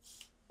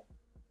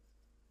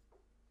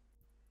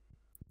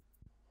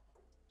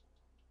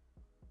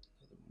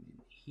 Another one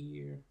in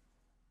here.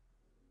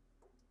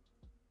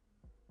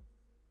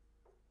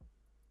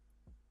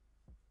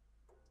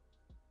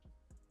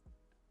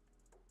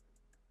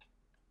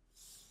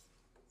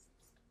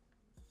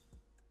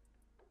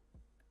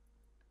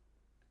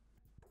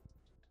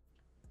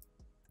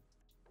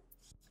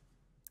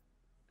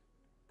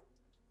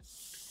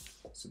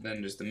 So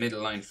then there's the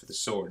middle line for the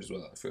sword as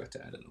well. I forgot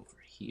to add it over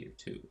here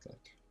too. It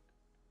like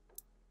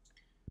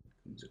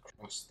comes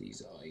across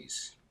these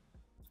eyes.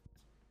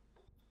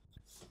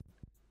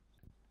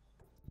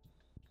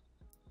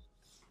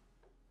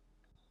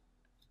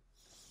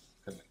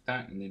 Kind of like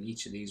that, and then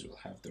each of these will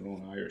have their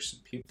own iris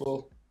and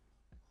pupil.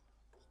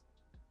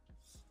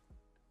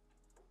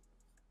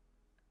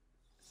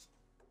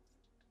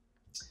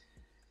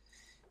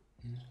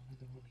 And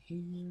another one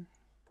here.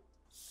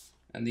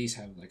 And these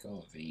have like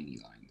all veiny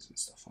lines and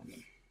stuff on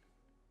them.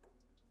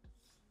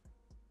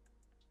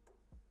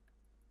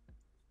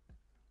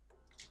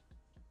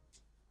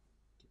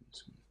 Give them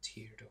some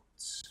tear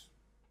ducts.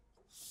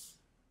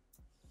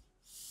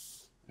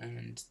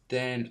 And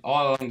then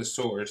all along the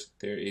sword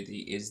there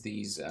is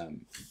these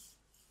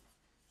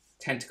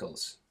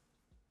tentacles,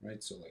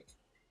 right? So like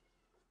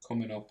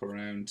coming up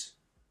around,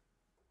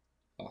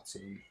 lots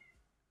of them.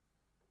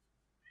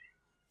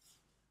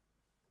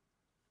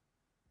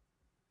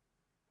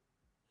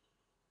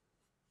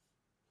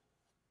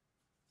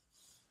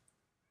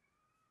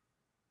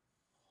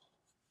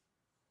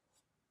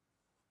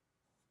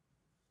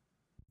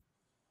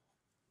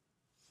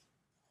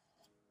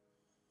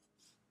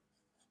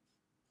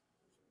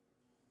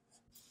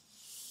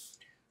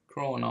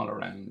 Crawling all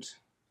around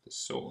the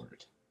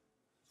sword.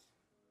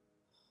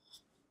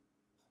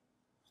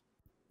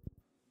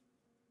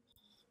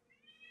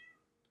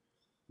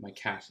 My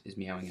cat is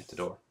meowing at the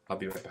door. I'll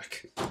be right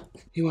back.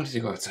 He wanted to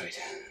go outside.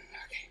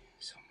 Okay,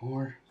 so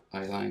more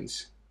eye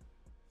lines.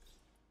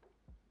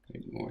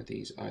 Maybe more of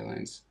these eye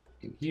lines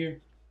in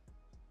here.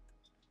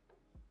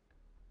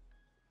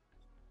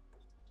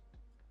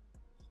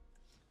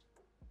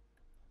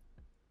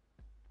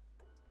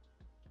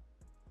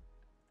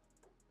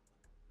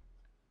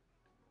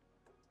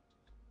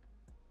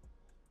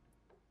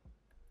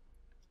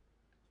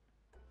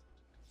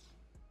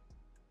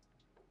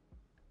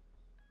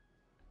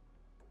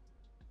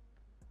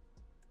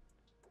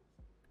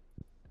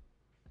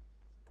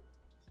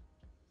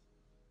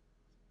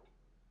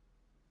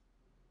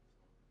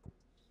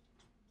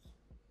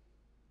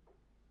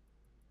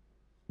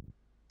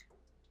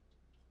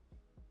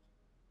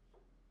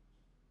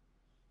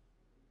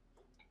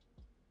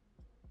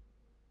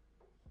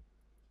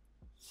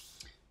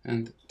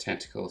 And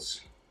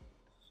tentacles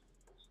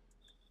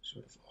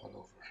sort of all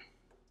over.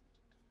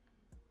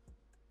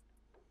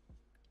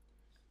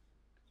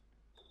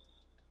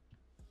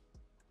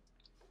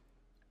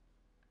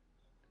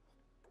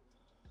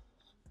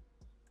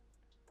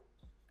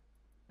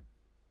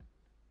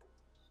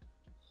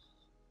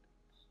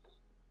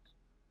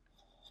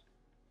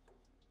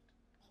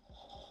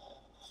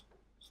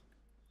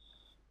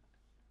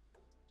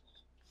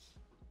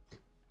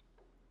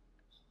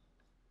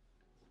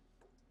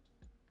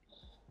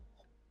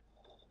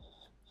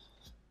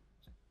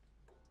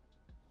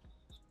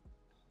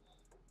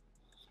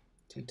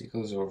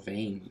 Tentacles or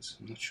veins,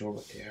 I'm not sure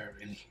what they are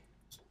really.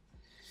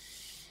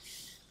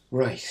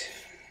 Right,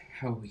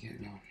 how are we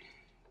getting on?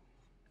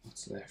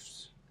 What's left?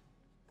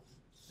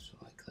 So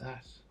like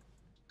that.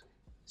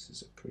 This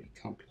is a pretty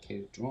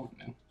complicated drawing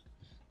now.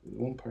 There's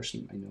one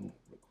person I know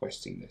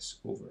requesting this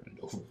over and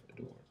over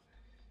and over.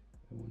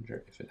 I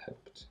wonder if it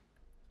helped.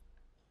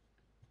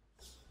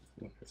 I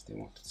wonder if they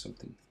wanted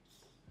something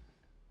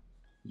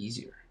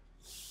easier.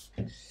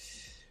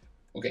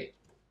 Okay,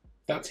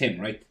 that's him,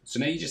 right? So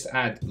now you just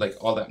add like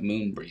all that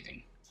moon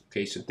breathing.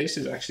 Okay, so this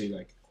is actually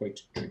like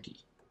quite tricky.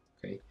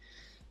 Okay,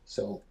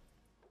 so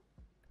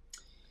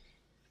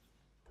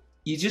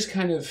you just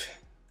kind of,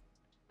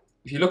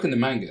 if you look in the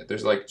manga,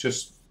 there's like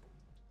just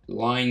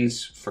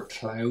lines for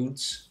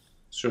clouds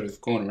sort of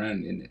going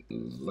around in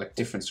like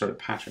different sort of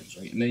patterns,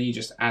 right? And then you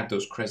just add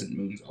those crescent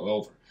moons all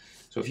over.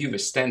 So if you have a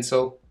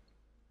stencil,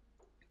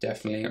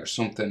 definitely, or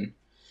something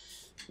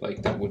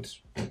like that would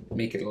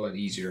make it a lot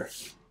easier,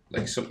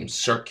 like something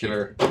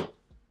circular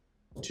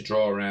to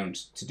draw around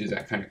to do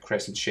that kind of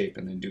crescent shape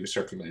and then do a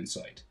circle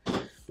inside.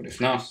 But if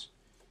not,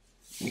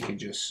 we can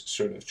just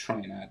sort of try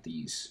and add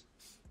these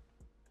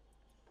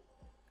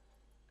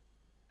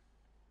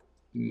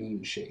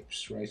moon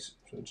shapes, right?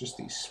 So just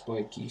these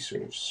spiky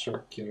sort of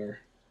circular.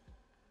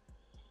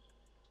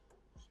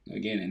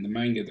 Again, in the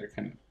manga they're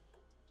kind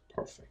of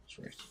perfect,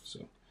 right?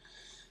 So,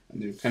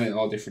 and they're kind of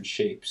all different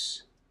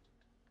shapes.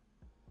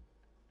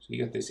 So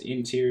you got this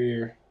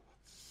interior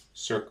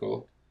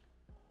circle,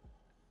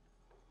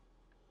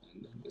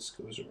 and then this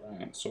goes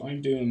around. So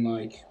I'm doing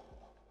like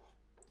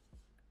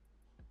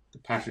the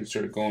pattern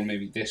sort of going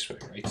maybe this way,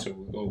 right? So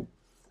we'll go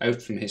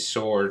out from his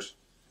sword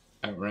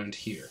out around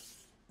here.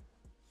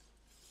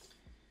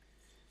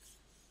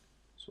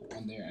 So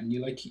one there, and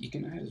you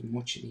can add as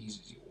much of these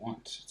as you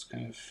want. It's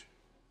kind of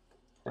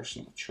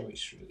personal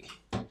choice, really.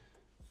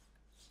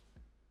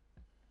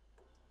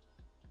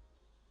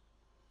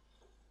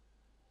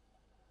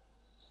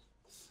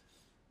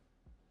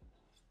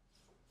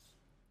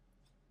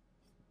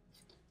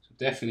 So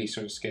definitely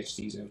sort of sketch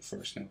these out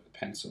first now with a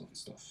pencil and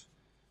stuff.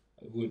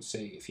 I would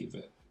say if you've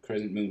a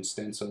crescent moon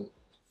stencil,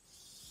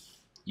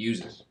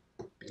 use it.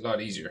 It'd be a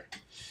lot easier.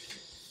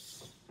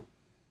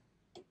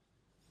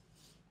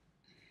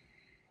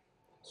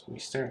 So we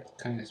start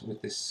kind of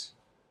with this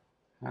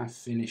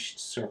half-finished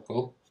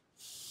circle.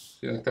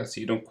 Feel like that,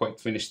 so you don't quite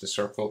finish the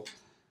circle,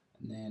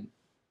 and then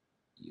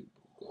you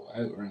go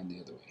out around the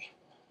other way.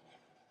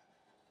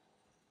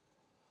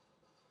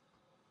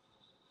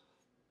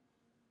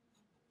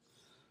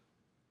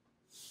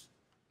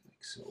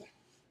 Like so.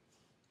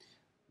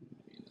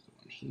 Maybe another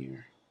one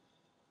here.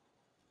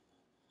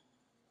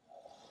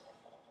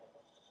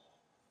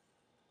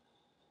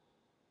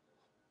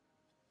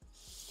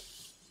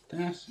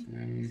 That.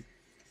 Maybe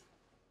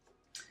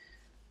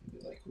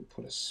like we'll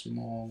put a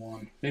small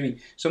one.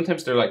 Maybe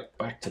sometimes they're like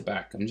back to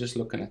back. I'm just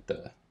looking at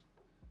the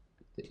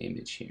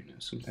image here now.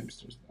 Sometimes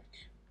there's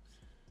like,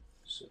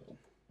 so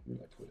where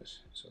do I put it?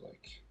 So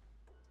like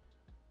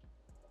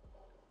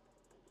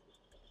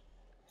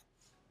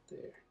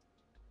there.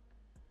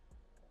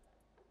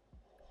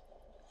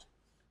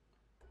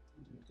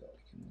 And we got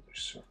like another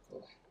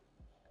circle.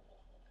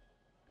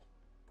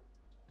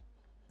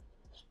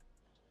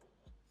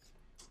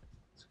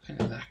 So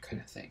kind of that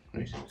kind of thing,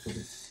 right?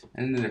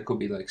 And then there could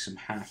be like some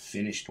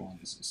half-finished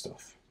ones and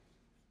stuff.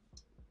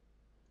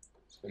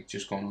 Like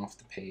just going off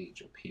the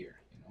page up here,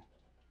 you know.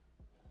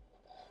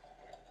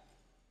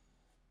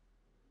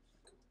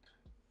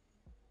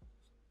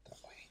 That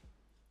way.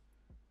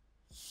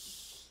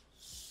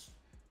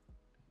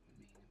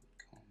 And then it would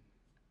come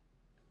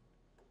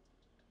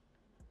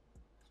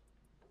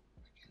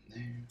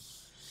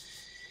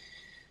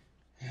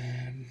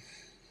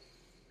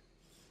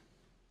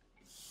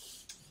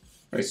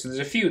Right, so there's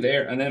a few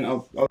there, and then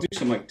I'll do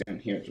some like down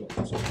here as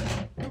well.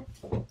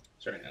 So,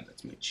 sorry, now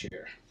that's my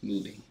chair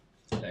moving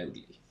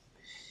loudly.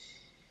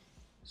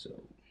 So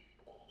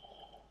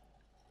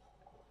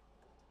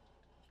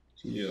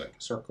you do like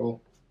a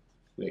circle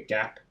with a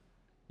gap,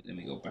 and then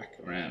we go back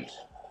around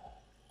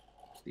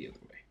the other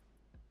way.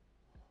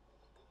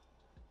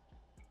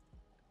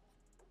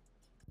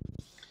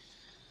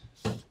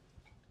 And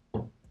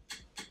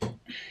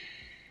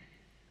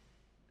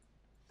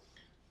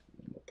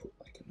we'll put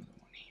like another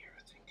one here,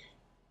 I think.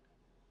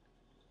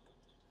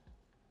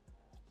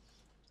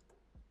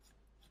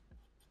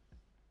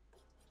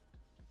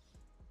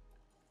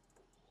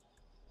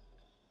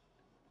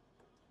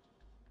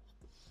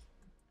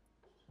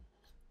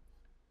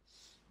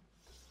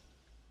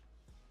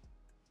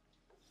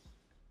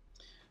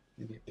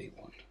 Maybe a big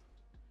one.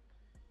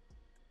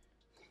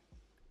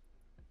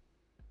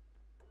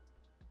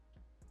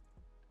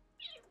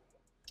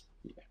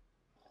 Yeah.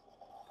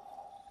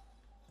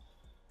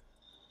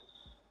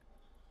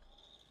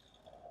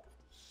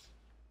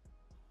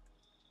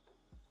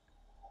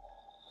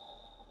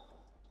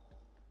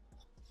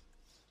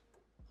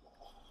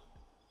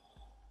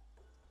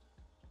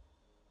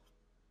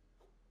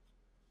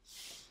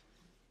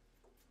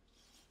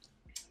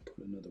 Put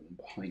another one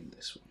behind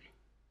this one.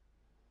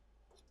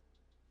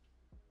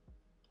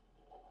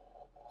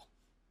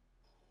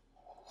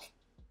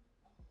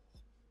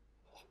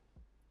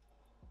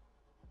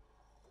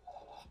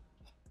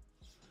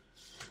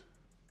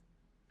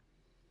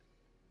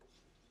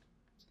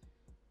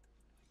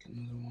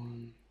 Another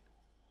one.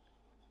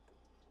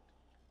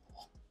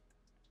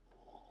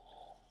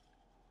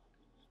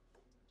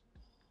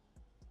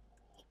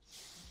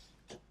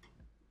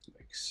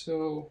 Like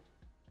so.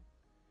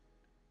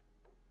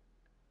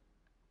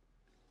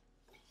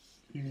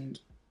 And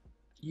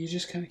you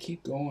just kind of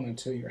keep going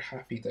until you're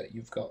happy that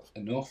you've got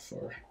enough,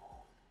 or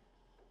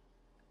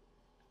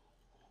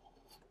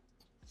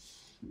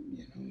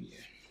you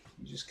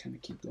just kind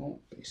of keep going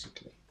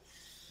basically.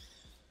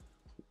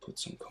 Put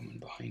some coming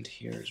behind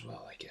here as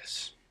well, I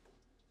guess.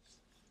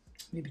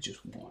 Maybe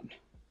just one.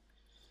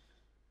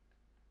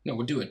 No,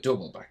 we'll do a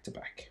double back to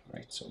back,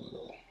 right? So we'll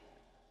go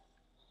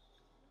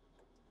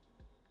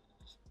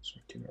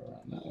circular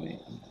around that way,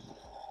 and then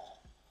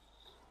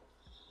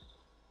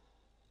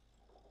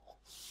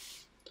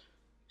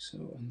so,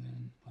 and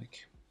then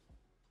like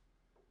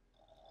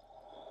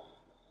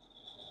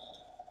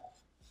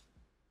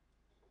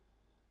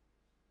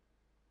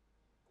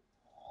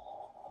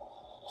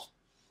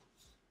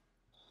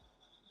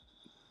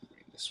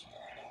bring this one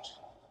around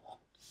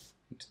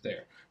into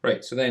there.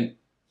 Right, so then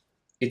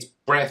it's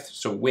breath,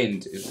 so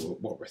wind is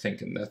what we're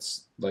thinking.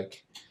 That's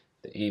like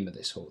the aim of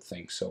this whole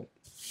thing. So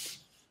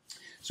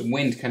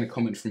wind kind of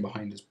coming from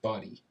behind his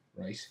body,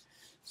 right?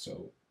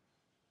 So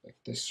like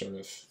this sort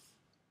of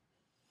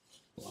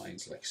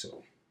lines like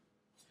so.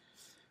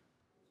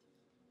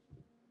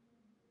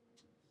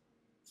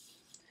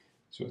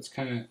 So it's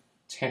kind of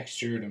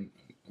textured and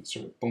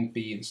sort of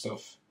bumpy and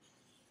stuff.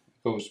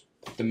 It goes.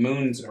 The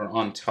moons are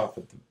on top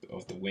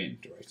of the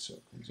wind, right? So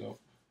it comes up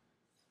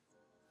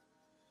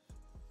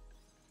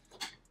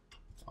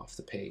off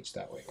the page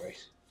that way,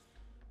 right?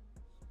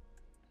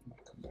 I'll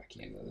come back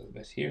in a little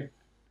bit here.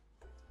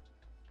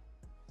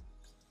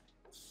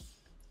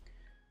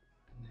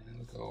 And then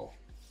it'll go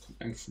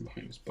come out from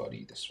behind his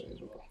body this way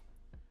as well.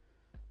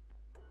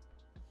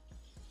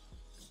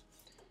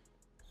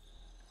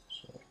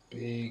 So like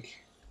big,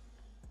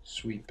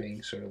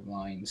 sweeping sort of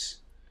lines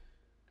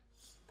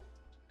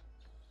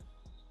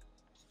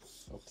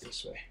up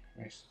this way,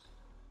 right?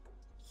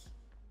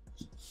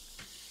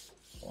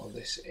 All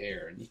this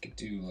air, and you could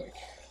do like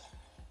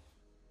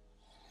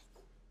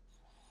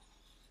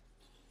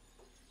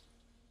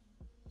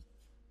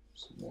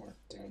some more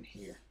down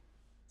here.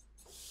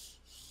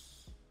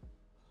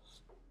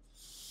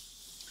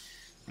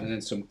 And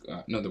then some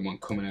another one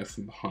coming out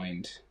from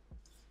behind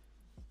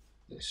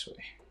this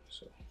way.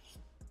 So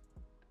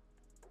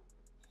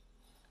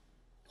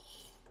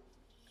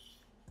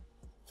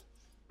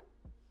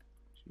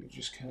you're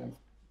just kind of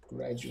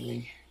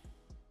gradually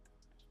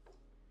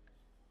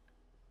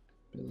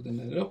building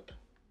it up.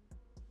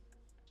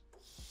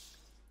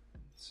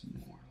 Some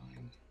more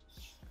line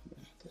coming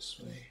out this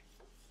way.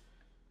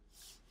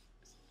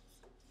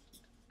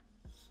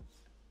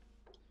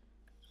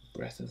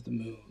 Breath of the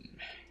moon.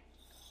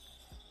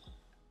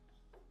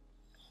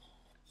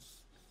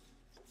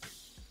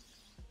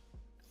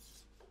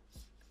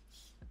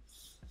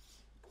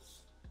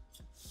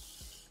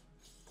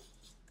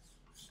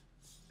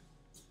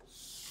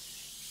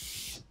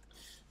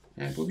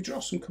 And will we draw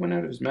some coming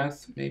out of his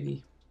mouth?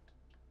 Maybe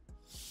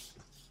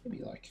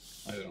like,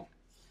 I don't know.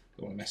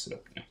 Don't want to mess it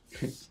up now.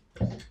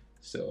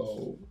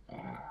 So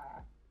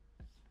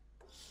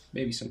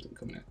maybe something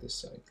coming out this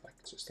side, like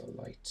just a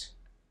light,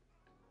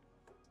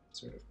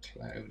 sort of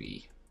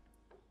cloudy.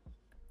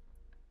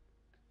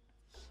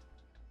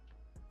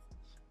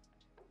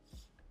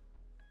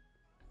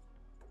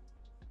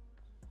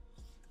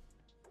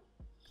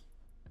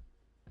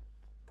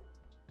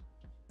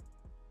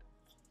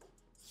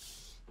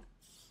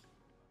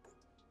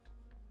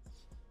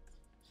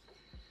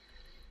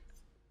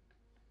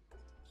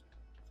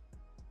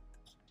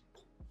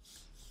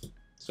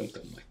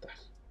 something like that.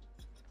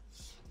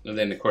 And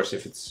then of course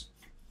if it's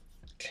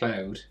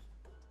cloud,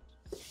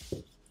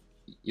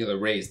 you'll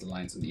erase the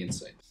lines on the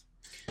inside.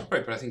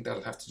 Right, but I think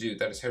that'll have to do.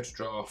 That is how to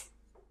draw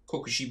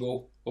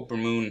Kokushibo, Upper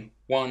Moon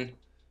 1,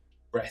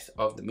 Breath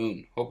of the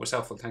Moon. Hope it was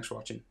helpful. Thanks for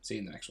watching. See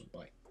you in the next one.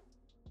 Bye.